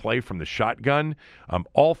final play from the shotgun.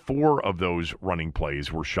 All 4 of those running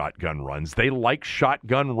plays were shotgun runs. They like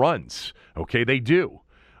shotgun runs. Okay, they do.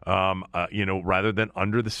 Rather than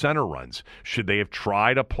under the center runs. Should they have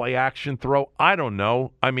tried a play action throw? I don't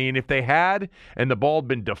know. I mean, if they had and the ball had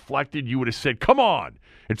been deflected, you would have said, come on,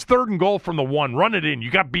 it's 3rd and goal from the 1. Run it in. You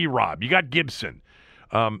got B-Rob. You got Gibson.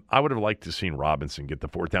 I would have liked to have seen Robinson get the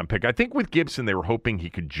 4th down pick. I think with Gibson, they were hoping he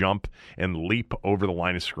could jump and leap over the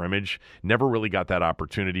line of scrimmage. Never really got that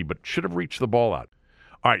opportunity, but should have reached the ball out.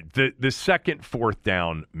 All right, the second 4th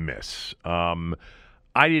down miss.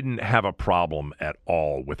 I didn't have a problem at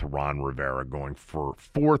all with Ron Rivera going for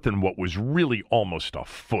 4th and what was really almost a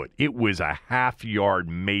foot. It was a half yard,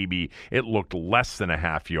 maybe. It looked less than a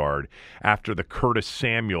half yard after the Curtis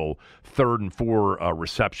Samuel 3rd and 4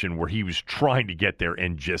 reception where he was trying to get there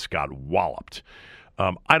and just got walloped.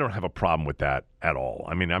 I don't have a problem with that at all.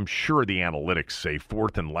 I mean, I'm sure the analytics say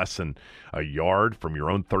 4th and less than a yard from your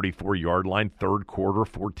own 34-yard line, 3rd quarter,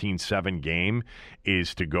 14-7 game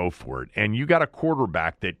is to go for it. And you got a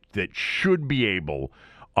quarterback that should be able,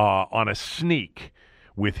 on a sneak,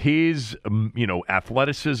 with his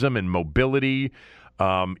athleticism and mobility,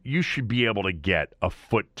 you should be able to get a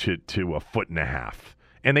foot to a foot and a half.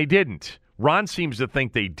 And they didn't. Ron seems to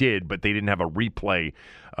think they did, but they didn't have a replay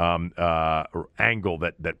angle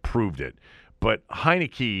that proved it. But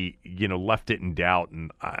Heineke, left it in doubt,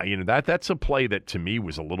 and that's a play that to me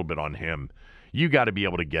was a little bit on him. You got to be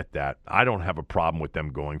able to get that. I don't have a problem with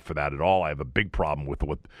them going for that at all. I have a big problem with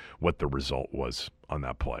what the result was on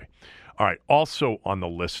that play. All right, also on the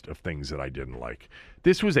list of things that I didn't like,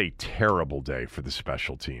 this was a terrible day for the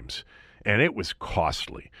special teams, and it was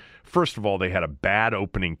costly. First of all, they had a bad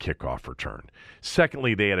opening kickoff return.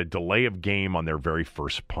 Secondly, they had a delay of game on their very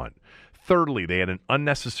first punt. Thirdly, they had an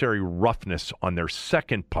unnecessary roughness on their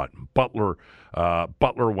second punt. Butler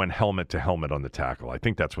went helmet to helmet on the tackle. I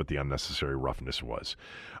think that's what the unnecessary roughness was.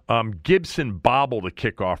 Gibson bobbled a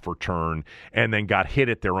kickoff return and then got hit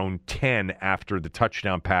at their own 10 after the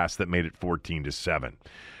touchdown pass that made it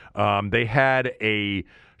 14-7. They had a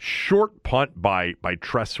short punt by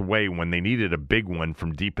Tress Way when they needed a big one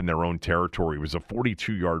from deep in their own territory. It was a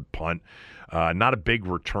 42-yard punt. Not a big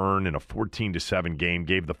return in a 14-7 game.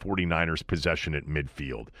 Gave the 49ers possession at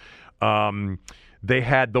midfield. They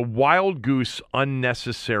had the wild goose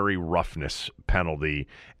unnecessary roughness penalty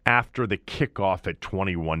after the kickoff at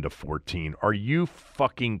 21-14. Are you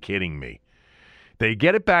fucking kidding me? They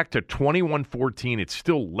get it back to 21-14. It's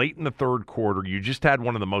still late in the 3rd quarter. You just had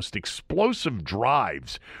one of the most explosive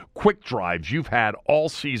drives, quick drives you've had all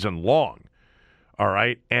season long. All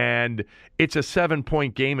right? And it's a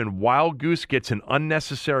 7-point game, and Wild Goose gets an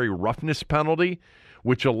unnecessary roughness penalty,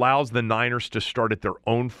 which allows the Niners to start at their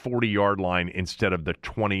own 40-yard line instead of the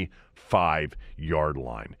 25-yard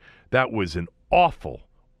line. That was an awful,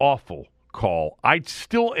 awful call. I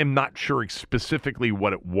still am not sure specifically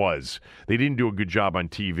what it was. They didn't do a good job on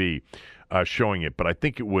TV showing it, but I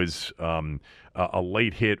think it was a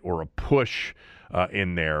late hit or a push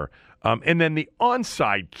in there. And then the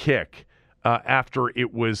onside kick after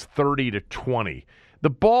it was 30-20. The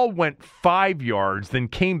ball went 5 yards, then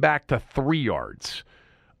came back to 3 yards.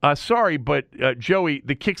 Sorry, but Joey,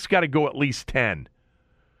 the kick's got to go at least 10.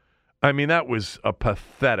 I mean, that was a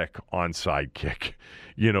pathetic onside kick,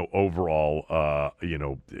 overall,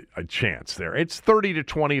 a chance there. It's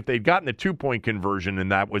 30-20. If they'd gotten the 2-point conversion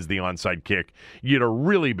and that was the onside kick, you'd have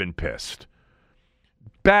really been pissed.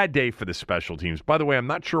 Bad day for the special teams. By the way, I'm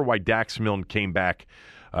not sure why Dax Milne came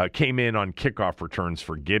in on kickoff returns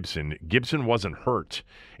for Gibson. Gibson wasn't hurt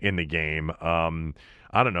in the game.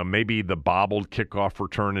 I don't know, maybe the bobbled kickoff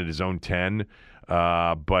return at his own 10,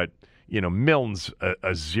 but Milne's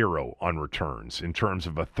a 0 on returns in terms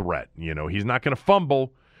of a threat. He's not going to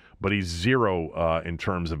fumble, but he's 0 in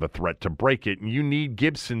terms of a threat to break it. And you need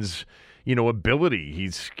Gibson's, ability.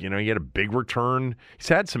 He had a big return. He's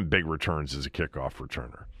had some big returns as a kickoff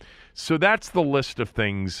returner. So that's the list of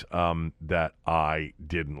things that I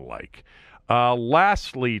didn't like.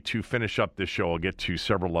 Lastly, to finish up this show, I'll get to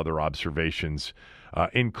several other observations,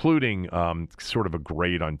 including sort of a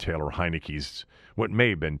grade on what may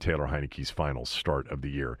have been Taylor Heineke's final start of the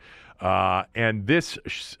year. And this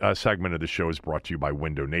segment of the show is brought to you by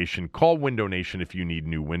Window Nation. Call Window Nation if you need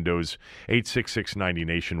new windows.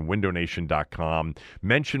 866-90Nation, windownation.com.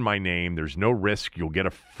 Mention my name. There's no risk. You'll get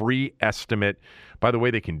a free estimate. By the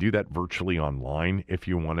way, they can do that virtually online if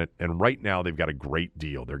you want it. And right now, they've got a great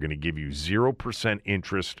deal. They're going to give you 0%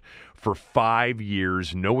 interest for 5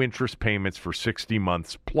 years, no interest payments for 60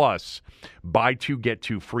 months, plus buy two, get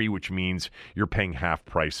two free, which means you're paying half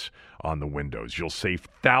price on the windows. You'll save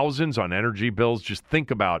thousands on energy bills. Just think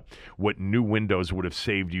about what new windows would have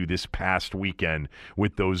saved you this past weekend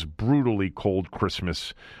with those brutally cold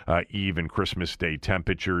Christmas Eve and Christmas Day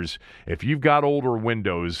temperatures. If you've got older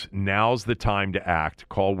windows, now's the time to act.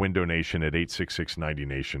 Call Window Nation at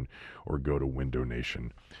 866-90Nation or go to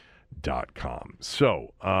windownation.com.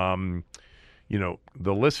 So,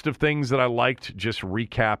 the list of things that I liked, just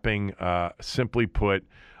recapping, simply put,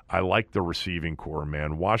 I like the receiving core,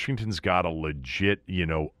 man. Washington's got a legit,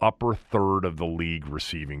 upper third of the league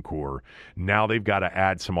receiving core. Now they've got to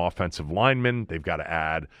add some offensive linemen. They've got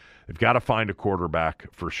to find a quarterback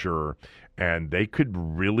for sure. And they could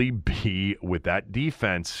really be, with that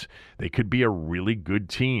defense, they could be a really good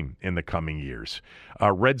team in the coming years.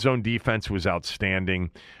 Red zone defense was outstanding.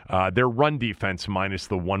 Their run defense, minus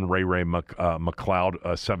the one Ray McLeod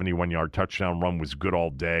 71-yard touchdown run, was good all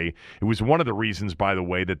day. It was one of the reasons, by the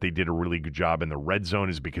way, that they did a really good job in the red zone,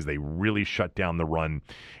 is because they really shut down the run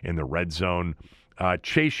in the red zone.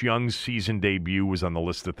 Chase Young's season debut was on the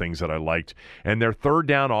list of things that I liked. And their third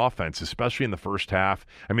down offense, especially in the first half,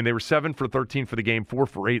 I mean, they were 7 for 13 for the game, 4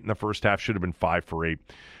 for 8 in the first half, should have been 5 for 8.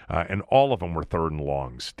 And all of them were third and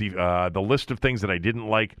longs. The list of things that I didn't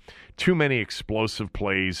like, too many explosive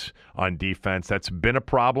plays on defense. That's been a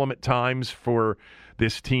problem at times for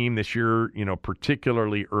this team this year,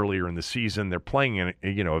 particularly earlier in the season. They're playing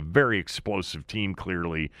in a very explosive team,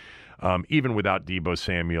 clearly. Even without Deebo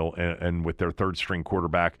Samuel and with their third-string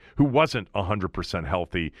quarterback, who wasn't 100%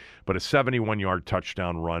 healthy, but a 71-yard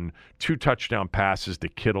touchdown run, 2 touchdown passes to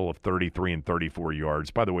Kittle of 33 and 34 yards.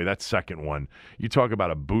 By the way, that second one, you talk about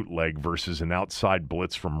a bootleg versus an outside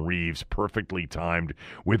blitz from Reeves, perfectly timed,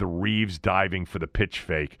 with Reeves diving for the pitch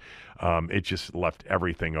fake. It just left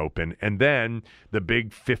everything open. And then the big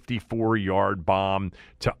 54-yard bomb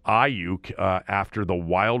to Ayuk after the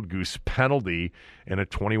Wild Goose penalty in a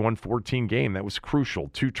 21-14 game. That was crucial.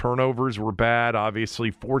 2 turnovers were bad,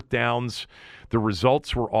 obviously. 4th downs, the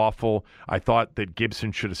results were awful. I thought that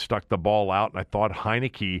Gibson should have stuck the ball out, and I thought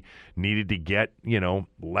Heineke needed to get,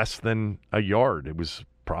 less than a yard. It was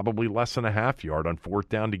probably less than a half yard on 4th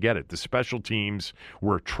down to get it. The special teams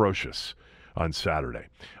were atrocious on Saturday.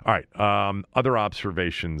 All right, other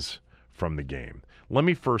observations from the game. Let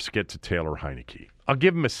me first get to Taylor Heineke. I'll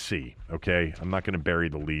give him a C, okay? I'm not going to bury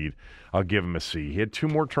the lead. I'll give him a C. He had 2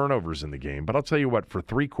 more turnovers in the game, but I'll tell you what, for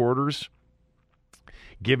 3 quarters,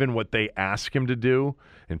 given what they ask him to do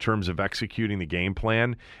in terms of executing the game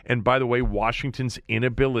plan, and by the way, Washington's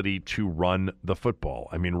inability to run the football.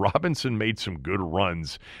 I mean, Robinson made some good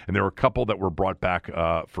runs, and there were a couple that were brought back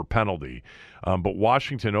for penalty. But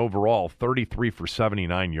Washington overall, 33 for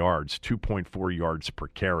 79 yards, 2.4 yards per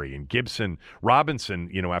carry. And Robinson,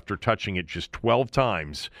 after touching it just 12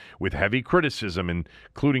 times with heavy criticism,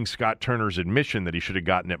 including Scott Turner's admission that he should have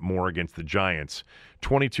gotten it more against the Giants,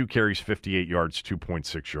 22 carries, 58 yards,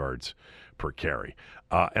 2.6 yards per carry.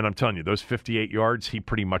 And I'm telling you, those 58 yards, he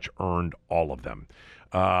pretty much earned all of them.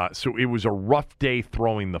 So it was a rough day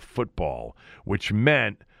throwing the football, which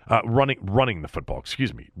meant running the football,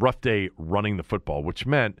 rough day running the football, which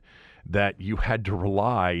meant that you had to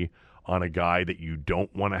rely on a guy that you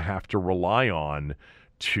don't want to have to rely on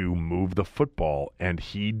to move the football, and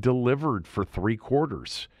he delivered for 3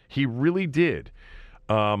 quarters. He really did.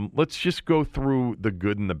 Let's just go through the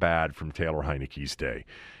good and the bad from Taylor Heineke's day.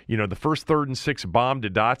 The first 3rd and 6 bomb to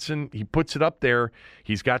Dotson, he puts it up there.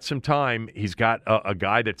 He's got some time. He's got a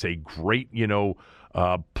guy that's a great,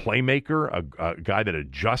 playmaker, a guy that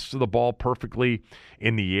adjusts to the ball perfectly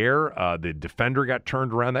in the air. The defender got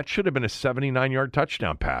turned around. That should have been a 79-yard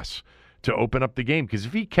touchdown pass to open up the game, because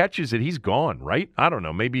if he catches it, he's gone, right? I don't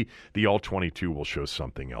know. Maybe the All-22 will show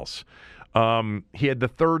something else. He had the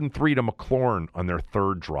 3rd and 3 to McLaurin on their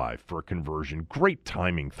 3rd drive for a conversion. Great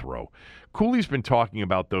timing throw. Cooley's been talking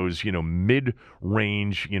about those,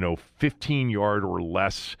 mid-range, 15-yard or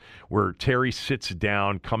less, where Terry sits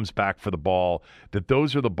down, comes back for the ball, that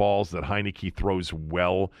those are the balls that Heineke throws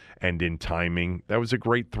well and in timing. That was a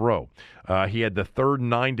great throw. He had the 3rd and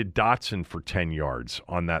 9 to Dotson for 10 yards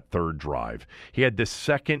on that 3rd drive. He had the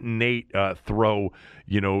 2nd and 8 throw,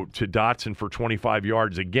 to Dotson for 25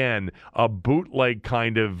 yards. Again, a bootleg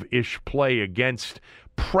kind of ish play against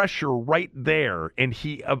pressure right there, and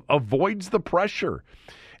he avoids the pressure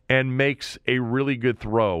and makes a really good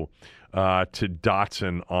throw to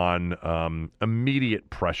Dotson on immediate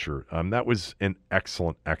pressure. That was an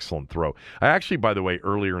excellent, excellent throw. I actually, by the way,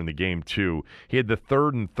 earlier in the game, too, he had the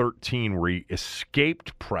 3rd and 13 where he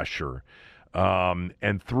escaped pressure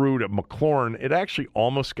and threw to McLaurin. It actually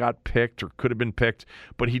almost got picked or could have been picked,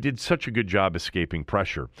 but he did such a good job escaping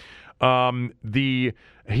pressure.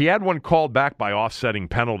 He had one called back by offsetting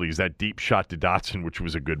penalties, that deep shot to Dotson, which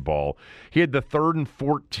was a good ball. He had the 3rd and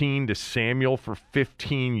 14 to Samuel for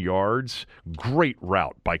 15 yards. Great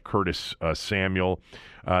route by Curtis Samuel.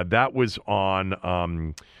 That was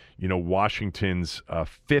on, Washington's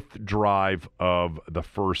 5th drive of the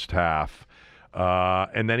first half.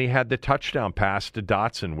 And then he had the touchdown pass to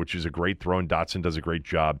Dotson, which is a great throw, and Dotson does a great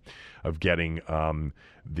job of getting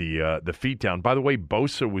the feet down. By the way,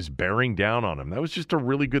 Bosa was bearing down on him. That was just a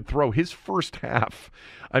really good throw. His first half,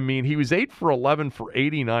 he was 8 for 11 for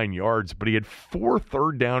 89 yards, but he had 4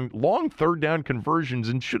 long third down conversions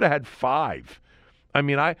and should have had 5. I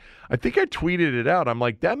think I tweeted it out. I'm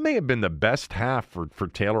like, that may have been the best half for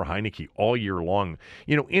Taylor Heineke all year long.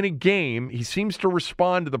 In a game, he seems to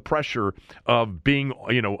respond to the pressure of being,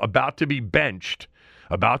 about to be benched,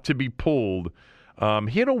 about to be pulled.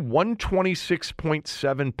 He had a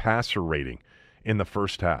 126.7 passer rating in the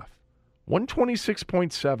first half.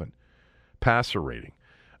 126.7 passer rating.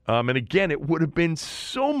 And again, it would have been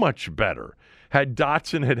so much better had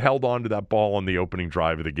Dotson had held on to that ball on the opening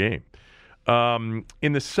drive of the game.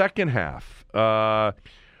 In the second half,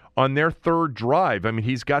 on their 3rd drive,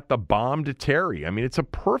 he's got the bomb to Terry. It's a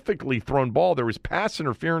perfectly thrown ball. There was pass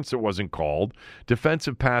interference that wasn't called,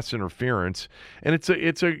 defensive pass interference, and it's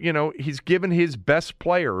a he's given his best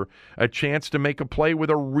player a chance to make a play with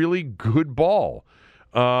a really good ball.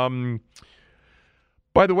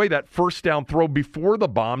 By the way, that first down throw before the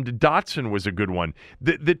bomb to Dotson was a good one.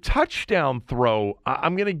 The touchdown throw,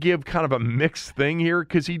 I'm going to give kind of a mixed thing here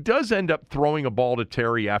because he does end up throwing a ball to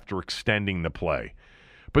Terry after extending the play.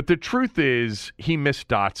 But the truth is he missed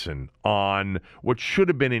Dotson on what should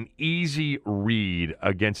have been an easy read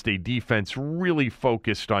against a defense really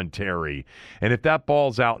focused on Terry. And if that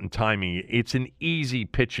ball's out in timing, it's an easy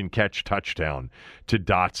pitch and catch touchdown to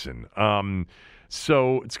Dotson.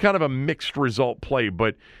 So it's kind of a mixed result play,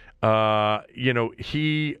 but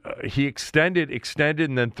he extended,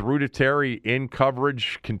 and then threw to Terry in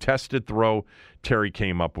coverage, contested throw. Terry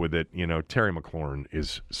came up with it. Terry McLaurin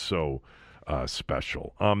is so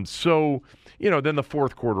special. Then the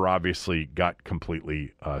fourth quarter obviously got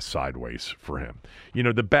completely sideways for him.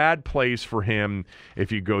 The bad plays for him,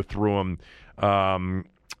 if you go through them,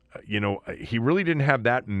 he really didn't have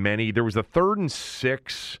that many. There was a 3rd and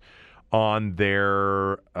 6 on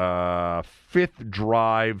their 5th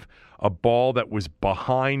drive, a ball that was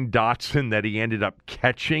behind Dotson that he ended up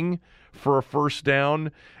catching for a first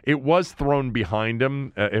down. It was thrown behind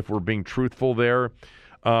him, if we're being truthful there.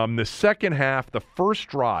 The second half, the first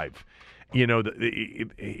drive,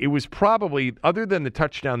 it was probably, other than the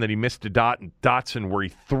touchdown that he missed to Dotson where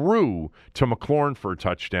he threw to McLaurin for a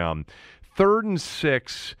touchdown, 3rd and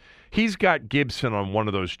 6, he's got Gibson on one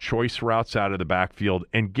of those choice routes out of the backfield,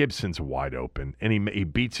 and Gibson's wide open, and he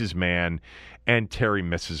beats his man, and Terry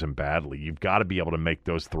misses him badly. You've got to be able to make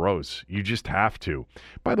those throws. You just have to.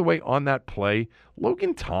 By the way, on that play,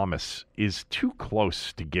 Logan Thomas is too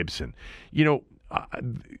close to Gibson.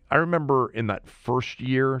 I remember in that first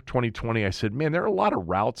year, 2020, I said, man, there are a lot of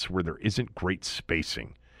routes where there isn't great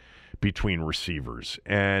spacing between receivers,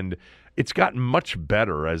 and it's gotten much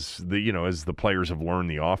better as the players have learned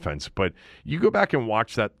the offense. But you go back and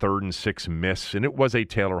watch that 3rd and 6 miss, and it was a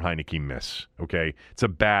Taylor Heineke miss. Okay, it's a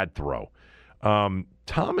bad throw.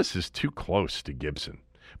 Thomas is too close to Gibson,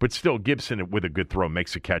 but still, Gibson with a good throw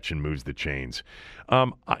makes a catch and moves the chains.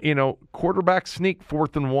 Quarterback sneak,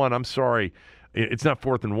 4th and 1. I'm sorry. It's not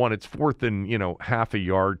 4th and 1. It's 4th and half a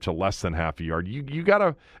yard to less than half a yard.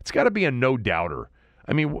 It's got to be a no doubter.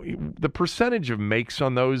 The percentage of makes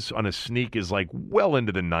on those on a sneak is like well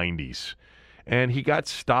into the 90s, and he got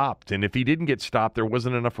stopped. And if he didn't get stopped, there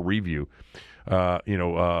wasn't enough replay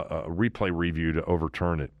review to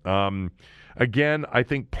overturn it. Again, I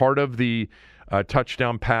think part of the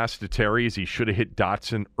touchdown pass to Terry is he should have hit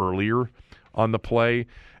Dotson earlier on the play.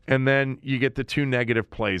 And then you get the 2 negative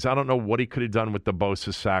plays. I don't know what he could have done with the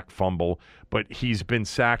Bosa sack fumble, but he's been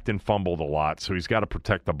sacked and fumbled a lot, so he's got to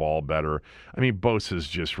protect the ball better. Bosa's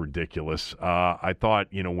just ridiculous. I thought,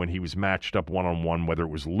 when he was matched up one-on-one, whether it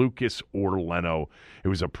was Lucas or Leno, it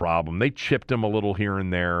was a problem. They chipped him a little here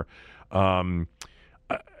and there. Again,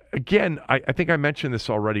 I think I mentioned this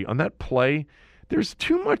already. On that play, there's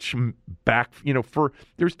too much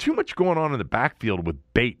there's too much going on in the backfield with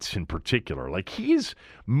Bates in particular. Like, he's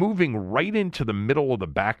moving right into the middle of the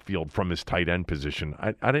backfield from his tight end position.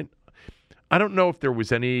 I don't know if there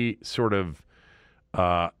was any sort of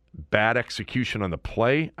bad execution on the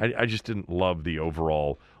play. I just didn't love the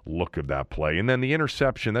overall look of that play. And then the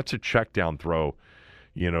interception, that's a check down throw,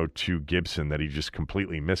 to Gibson that he just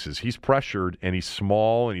completely misses. He's pressured, and he's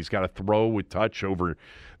small, and he's got to throw with touch over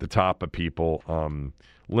the top of people.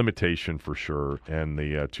 Limitation for sure, and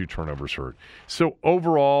the 2 turnovers hurt. So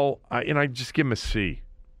overall, I just give him a C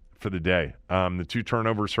for the day. The 2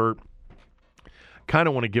 turnovers hurt. Kind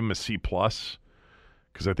of want to give him a C+,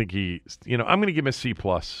 because I think I'm going to give him a C+,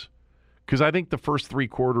 because I think the first 3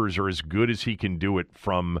 quarters are as good as he can do it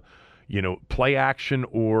from play action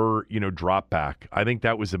or, drop back. I think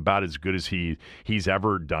that was about as good as he's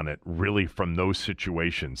ever done it, really, from those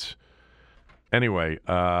situations. Anyway,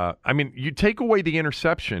 you take away the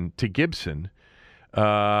interception to Gibson,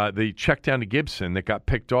 the check down to Gibson that got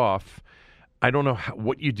picked off. I don't know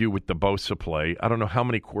what you do with the Bosa play. I don't know how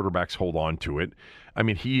many quarterbacks hold on to it. I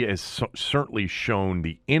mean, he has certainly shown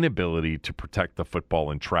the inability to protect the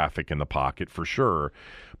football in traffic in the pocket for sure.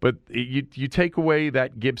 But you take away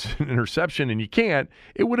that Gibson interception, and you can't.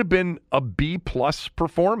 It would have been a B+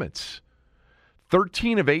 performance.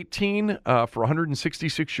 13 of 18 for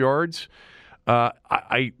 166 yards.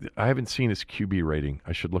 I haven't seen his QB rating.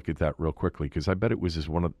 I should look at that real quickly, because I bet it was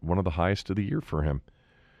one of the highest of the year for him.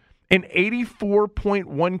 An 84.1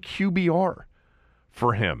 QBR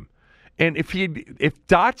for him. And if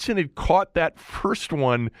Dotson had caught that first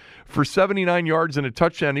one for 79 yards and a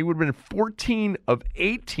touchdown, he would have been 14 of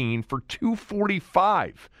 18 for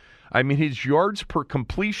 245. I mean, his yards per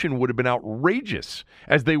completion would have been outrageous,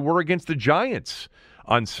 as they were against the Giants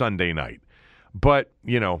on Sunday night. But,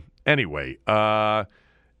 anyway,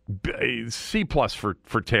 C+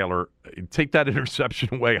 for Taylor. Take that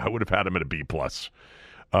interception away, I would have had him at a B+.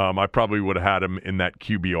 I probably would have had him in that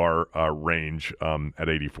QBR range at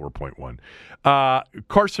 84.1.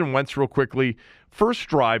 Carson Wentz, real quickly. First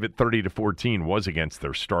drive at 30-14 was against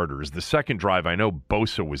their starters. The second drive, I know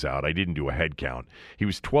Bosa was out. I didn't do a head count. He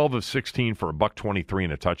was 12 of 16 for $123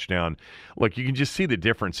 and a touchdown. Look, you can just see the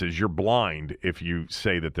differences. You're blind if you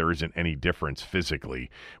say that there isn't any difference physically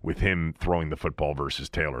with him throwing the football versus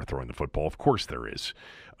Taylor throwing the football. Of course there is.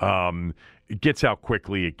 It gets out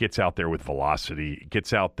quickly. It gets out there with velocity. It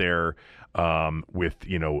gets out there with,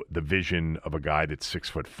 the vision of a guy that's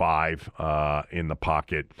 6'5" in the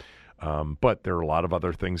pocket. But there are a lot of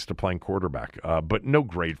other things to playing quarterback. But no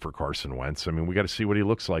grade for Carson Wentz. I mean, we got to see what he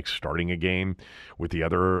looks like starting a game with the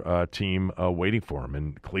other team waiting for him.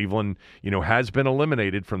 And Cleveland, has been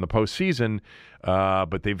eliminated from the postseason,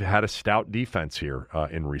 but they've had a stout defense here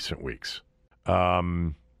in recent weeks.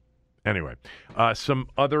 Anyway, some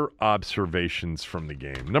other observations from the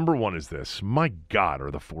game. Number one is this. My God, are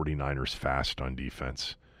the 49ers fast on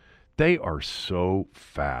defense. They are so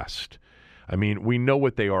fast. I mean, we know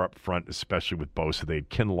what they are up front, especially with Bosa. They had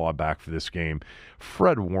Kinlaw back for this game.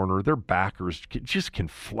 Fred Warner, their backers just can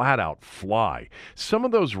flat out fly. Some of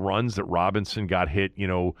those runs that Robinson got hit,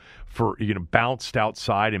 bounced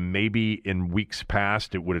outside, and maybe in weeks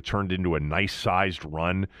past it would have turned into a nice-sized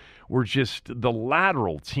run, were just the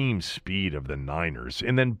lateral team speed of the Niners.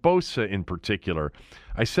 And then Bosa in particular.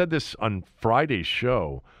 I said this on Friday's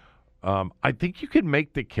show. I think you could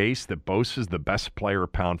make the case that Bosa is the best player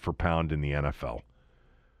pound for pound in the NFL.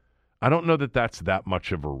 I don't know that that's that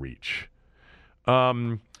much of a reach.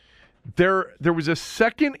 There was a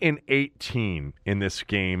 2nd and 18 in this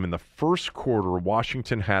game. In the first quarter,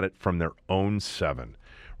 Washington had it from their own 7.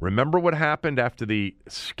 Remember what happened after the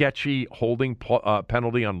sketchy holding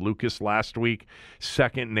penalty on Lucas last week?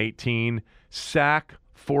 2nd and 18, sack,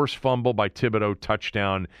 forced fumble by Thibodeau,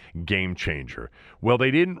 touchdown, game changer. Well, they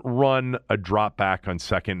didn't run a drop back on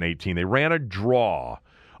 2nd and 18. They ran a draw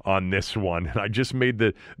on this one. And I just made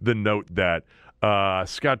the note that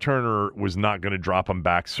Scott Turner was not going to drop them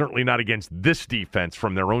back, certainly not against this defense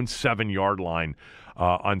from their own 7-yard line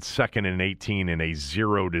on 2nd and 18 in a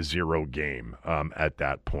 0-0 game at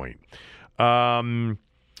that point. Where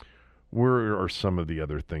are some of the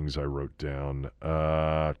other things I wrote down?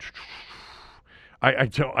 I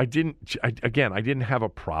didn't have a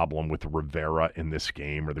problem with Rivera in this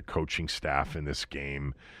game or the coaching staff in this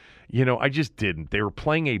game. I just didn't. They were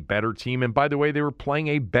playing a better team. And by the way, they were playing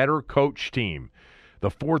a better coach team. The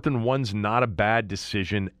 4th and 1's not a bad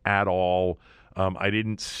decision at all. I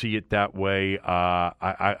didn't see it that way.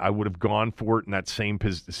 I would have gone for it in that same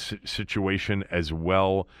situation as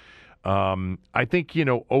well. I think,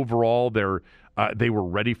 overall, They were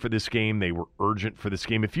ready for this game. They were urgent for this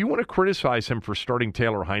game. If you want to criticize him for starting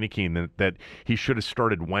Taylor Heineke and that he should have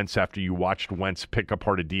started Wentz after you watched Wentz pick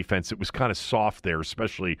apart a defense, it was kind of soft there,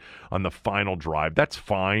 especially on the final drive. That's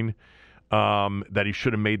fine. That he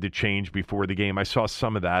should have made the change before the game. I saw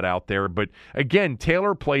some of that out there. But again,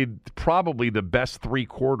 Taylor played probably the best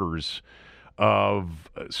three-quarter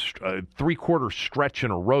stretch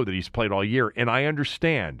in a row that he's played all year. And I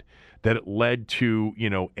understand that it led to,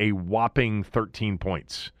 a whopping 13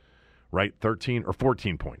 points, right? 13 or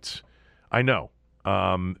 14 points. I know,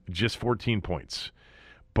 just 14 points.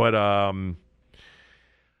 But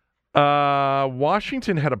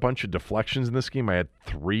Washington had a bunch of deflections in this game. I had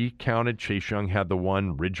 3 counted. Chase Young had the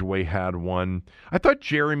 1. Ridgeway had 1. I thought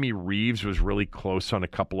Jeremy Reeves was really close on a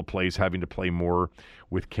couple of plays, having to play more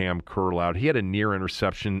with Cam Curl out. He had a near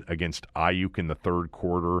interception against Ayuk in the third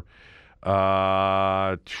quarter.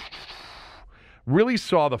 Really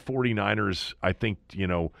saw the 49ers, I think,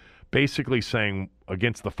 basically saying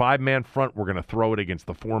against the 5-man front, we're going to throw it. Against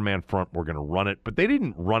the 4-man front, we're going to run it. But they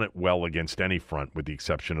didn't run it well against any front, with the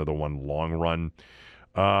exception of the one long run.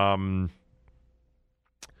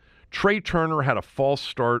 Trey Turner had a false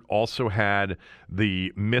start, also had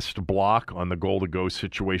the missed block on the goal-to-go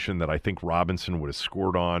situation that I think Robinson would have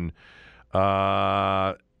scored on.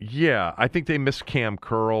 Yeah, I think they missed Cam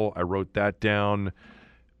Curl. I wrote that down.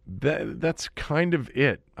 That's kind of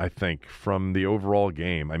it, I think, from the overall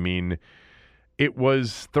game. I mean, it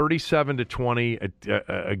was 37-20,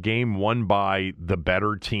 a game won by the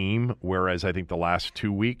better team, whereas I think the last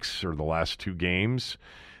 2 weeks or the last 2 games,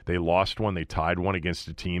 they lost one, they tied one against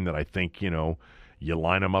a team that I think, you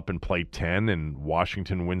line them up and play 10, and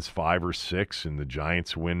Washington wins 5 or 6, and the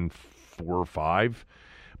Giants win 4 or 5.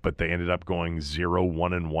 But they ended up going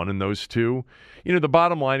 0-1-1 in those 2. The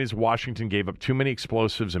bottom line is Washington gave up too many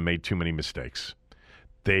explosives and made too many mistakes.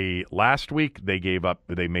 Last week, they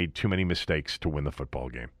made too many mistakes to win the football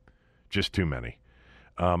game. Just too many.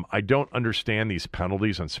 I don't understand these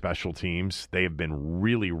penalties on special teams. They have been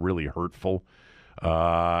really, really hurtful.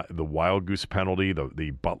 The Wild Goose penalty, the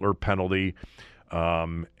Butler penalty,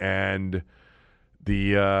 and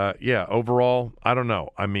the overall, I don't know.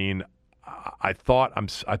 I mean, I thought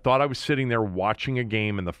I was sitting there watching a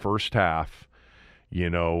game in the first half,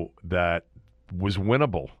 that was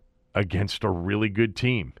winnable against a really good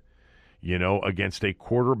team, against a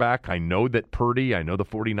quarterback. I know that Purdy, I know the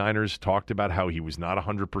 49ers talked about how he was not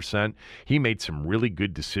 100%. He made some really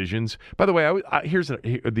good decisions. By the way, here's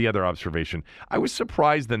the other observation. I was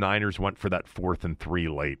surprised the Niners went for that 4th and 3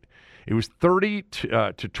 late. It was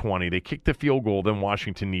 30-20. They kicked the field goal. Then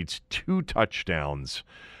Washington needs 2 touchdowns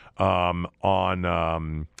at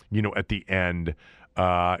the end.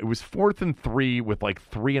 It was 4th and 3 with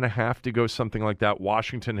like 3.5 to go, something like that.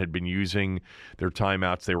 Washington had been using their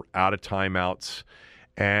timeouts. They were out of timeouts.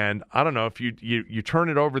 And I don't know, if you turn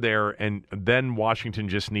it over there, and then Washington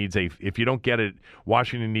just needs if you don't get it,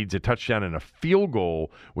 Washington needs a touchdown and a field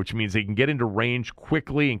goal, which means they can get into range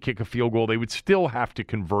quickly and kick a field goal. They would still have to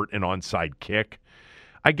convert an onside kick.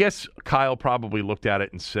 I guess Kyle probably looked at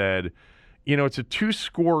it and said, it's a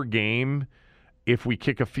 2-score game. If we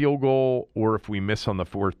kick a field goal or if we miss on the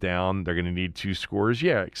 4th down, they're going to need 2 scores.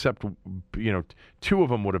 Yeah, except, 2 of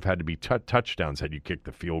them would have had to be touchdowns had you kicked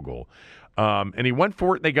the field goal. And he went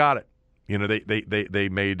for it and they got it. They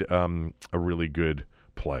made a really good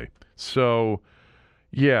play. So,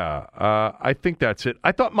 yeah, I think that's it.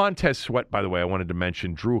 I thought Montez Sweat, by the way, I wanted to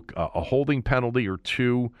mention, drew a holding penalty or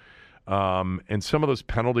 2. And some of those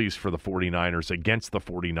penalties for the 49ers, against the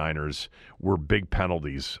 49ers, were big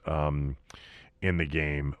penalties in the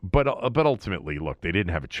game. But ultimately, look, they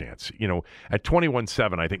didn't have a chance. At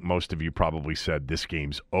 21-7, I think most of you probably said this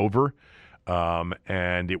game's over.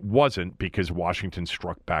 And it wasn't, because Washington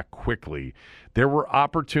struck back quickly. There were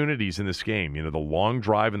opportunities in this game. The long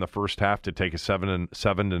drive in the first half to take a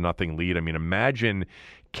 7-0 lead. I mean, imagine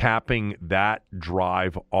capping that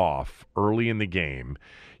drive off early in the game,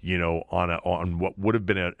 on what would have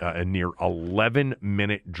been a near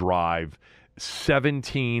 11-minute drive,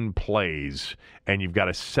 17 plays, and you've got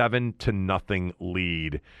a 7-0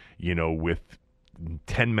 lead, with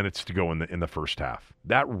 10 minutes to go in the first half.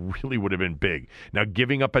 That really would have been big. Now,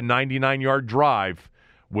 giving up a 99-yard drive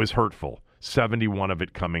was hurtful. 71 of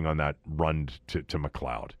it coming on that run to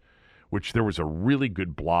McLeod, which there was a really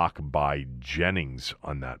good block by Jennings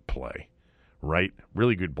on that play. Right?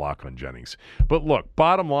 Really good block on Jennings. But look,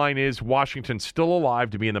 bottom line is Washington's still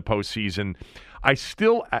alive to be in the postseason. I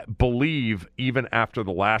still believe, even after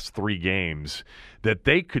the last 3 games, that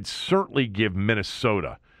they could certainly give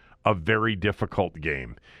Minnesota a very difficult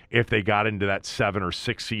game if they got into that 7 or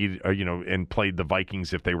 6 seed, and played the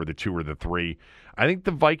Vikings if they were the 2 or the 3. I think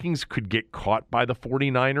the Vikings could get caught by the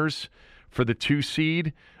 49ers for the 2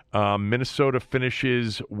 seed. Minnesota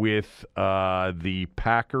finishes with the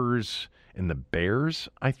Packers and the Bears,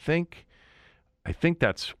 I think. I think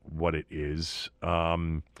that's what it is.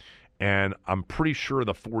 And I'm pretty sure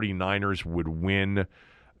the 49ers would win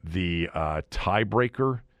the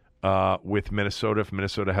tiebreaker with Minnesota if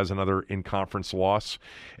Minnesota has another in-conference loss.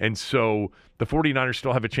 And so the 49ers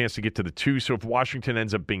still have a chance to get to the 2. So if Washington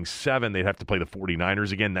ends up being 7, they'd have to play the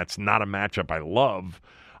 49ers again. That's not a matchup I love,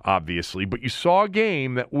 obviously. But you saw a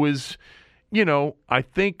game that was, I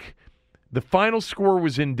think the final score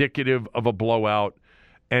was indicative of a blowout.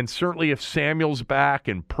 And certainly if Samuel's back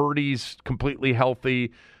and Purdy's completely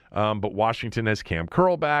healthy, but Washington has Cam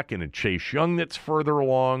Curl back and a Chase Young that's further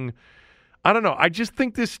along, I don't know. I just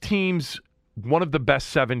think this team's one of the best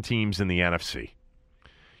 7 teams in the NFC.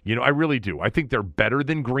 I really do. I think they're better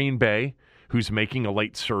than Green Bay, who's making a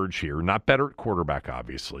late surge here. Not better at quarterback,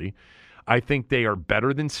 obviously. I think they are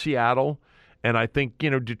better than Seattle. And I think,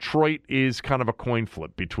 Detroit is kind of a coin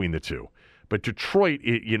flip between the two. But Detroit,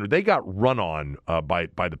 they got run on by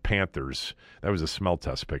the Panthers. That was a smell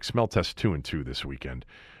test pick. Smell test 2-2 this weekend.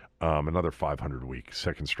 Another 500 a week,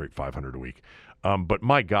 second straight 500 a week. But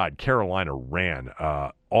my God, Carolina ran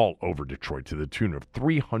all over Detroit to the tune of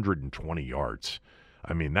 320 yards.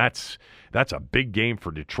 I mean, that's a big game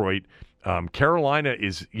for Detroit. Carolina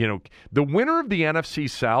is, the winner of the NFC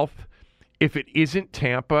South, if it isn't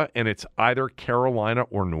Tampa and it's either Carolina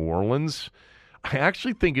or New Orleans, I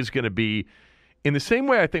actually think is going to be, in the same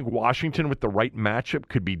way I think Washington with the right matchup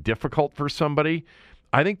could be difficult for somebody,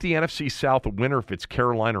 I think the NFC South winner, if it's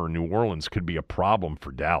Carolina or New Orleans, could be a problem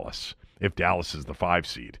for Dallas, if Dallas is the 5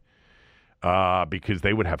 seed, because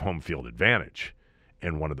they would have home field advantage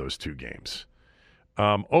in one of those 2 games.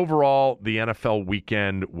 Overall, the NFL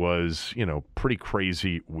weekend was, pretty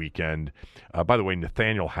crazy weekend. By the way,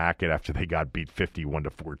 Nathaniel Hackett, after they got beat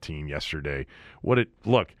 51-14 yesterday,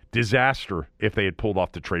 disaster if they had pulled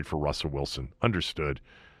off the trade for Russell Wilson. Understood.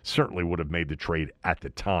 Certainly would have made the trade at the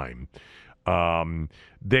time.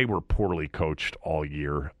 They were poorly coached all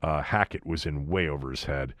year. Hackett was in way over his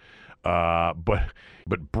head.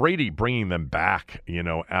 But Brady bringing them back,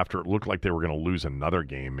 after it looked like they were going to lose another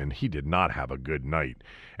game, and he did not have a good night.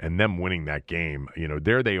 And them winning that game,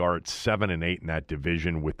 there they are at 7-8 in that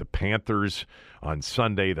division with the Panthers on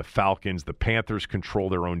Sunday, the Falcons. The Panthers control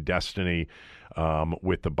their own destiny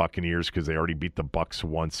with the Buccaneers because they already beat the Bucs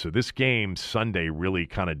once. So this game Sunday really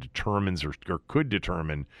kind of determines or could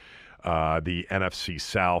determine the NFC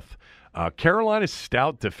South. Carolina's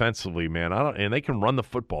stout defensively, man, and they can run the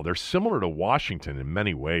football. They're similar to Washington in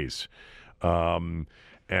many ways, and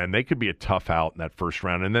they could be a tough out in that first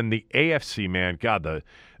round. And then the AFC, man, God,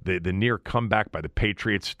 the near comeback by the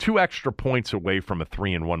Patriots, 2 extra points away from a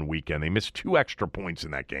 3-1 weekend. They missed 2 extra points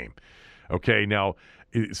in that game. Okay, now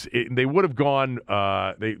they would have gone.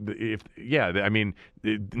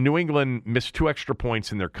 New England missed 2 extra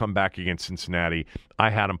points in their comeback against Cincinnati. I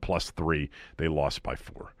had them +3. They lost by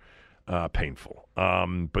 4. Painful.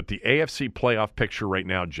 But the AFC playoff picture right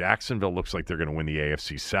now, Jacksonville looks like they're going to win the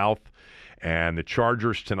AFC South, and the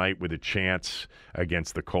Chargers tonight with a chance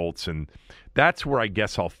against the Colts. And that's where I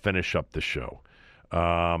guess I'll finish up the show.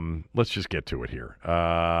 Let's just get to it here.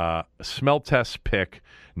 Smell test pick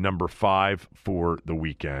number 5 for the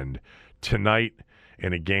weekend. Tonight,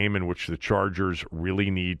 in a game in which the Chargers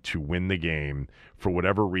really need to win the game, for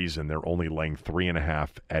whatever reason, they're only laying 3.5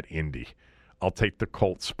 at Indy. I'll take the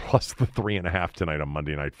Colts plus the 3.5 tonight on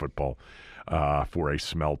Monday Night Football for a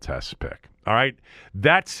smell test pick. All right,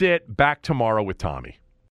 that's it. Back tomorrow with Tommy.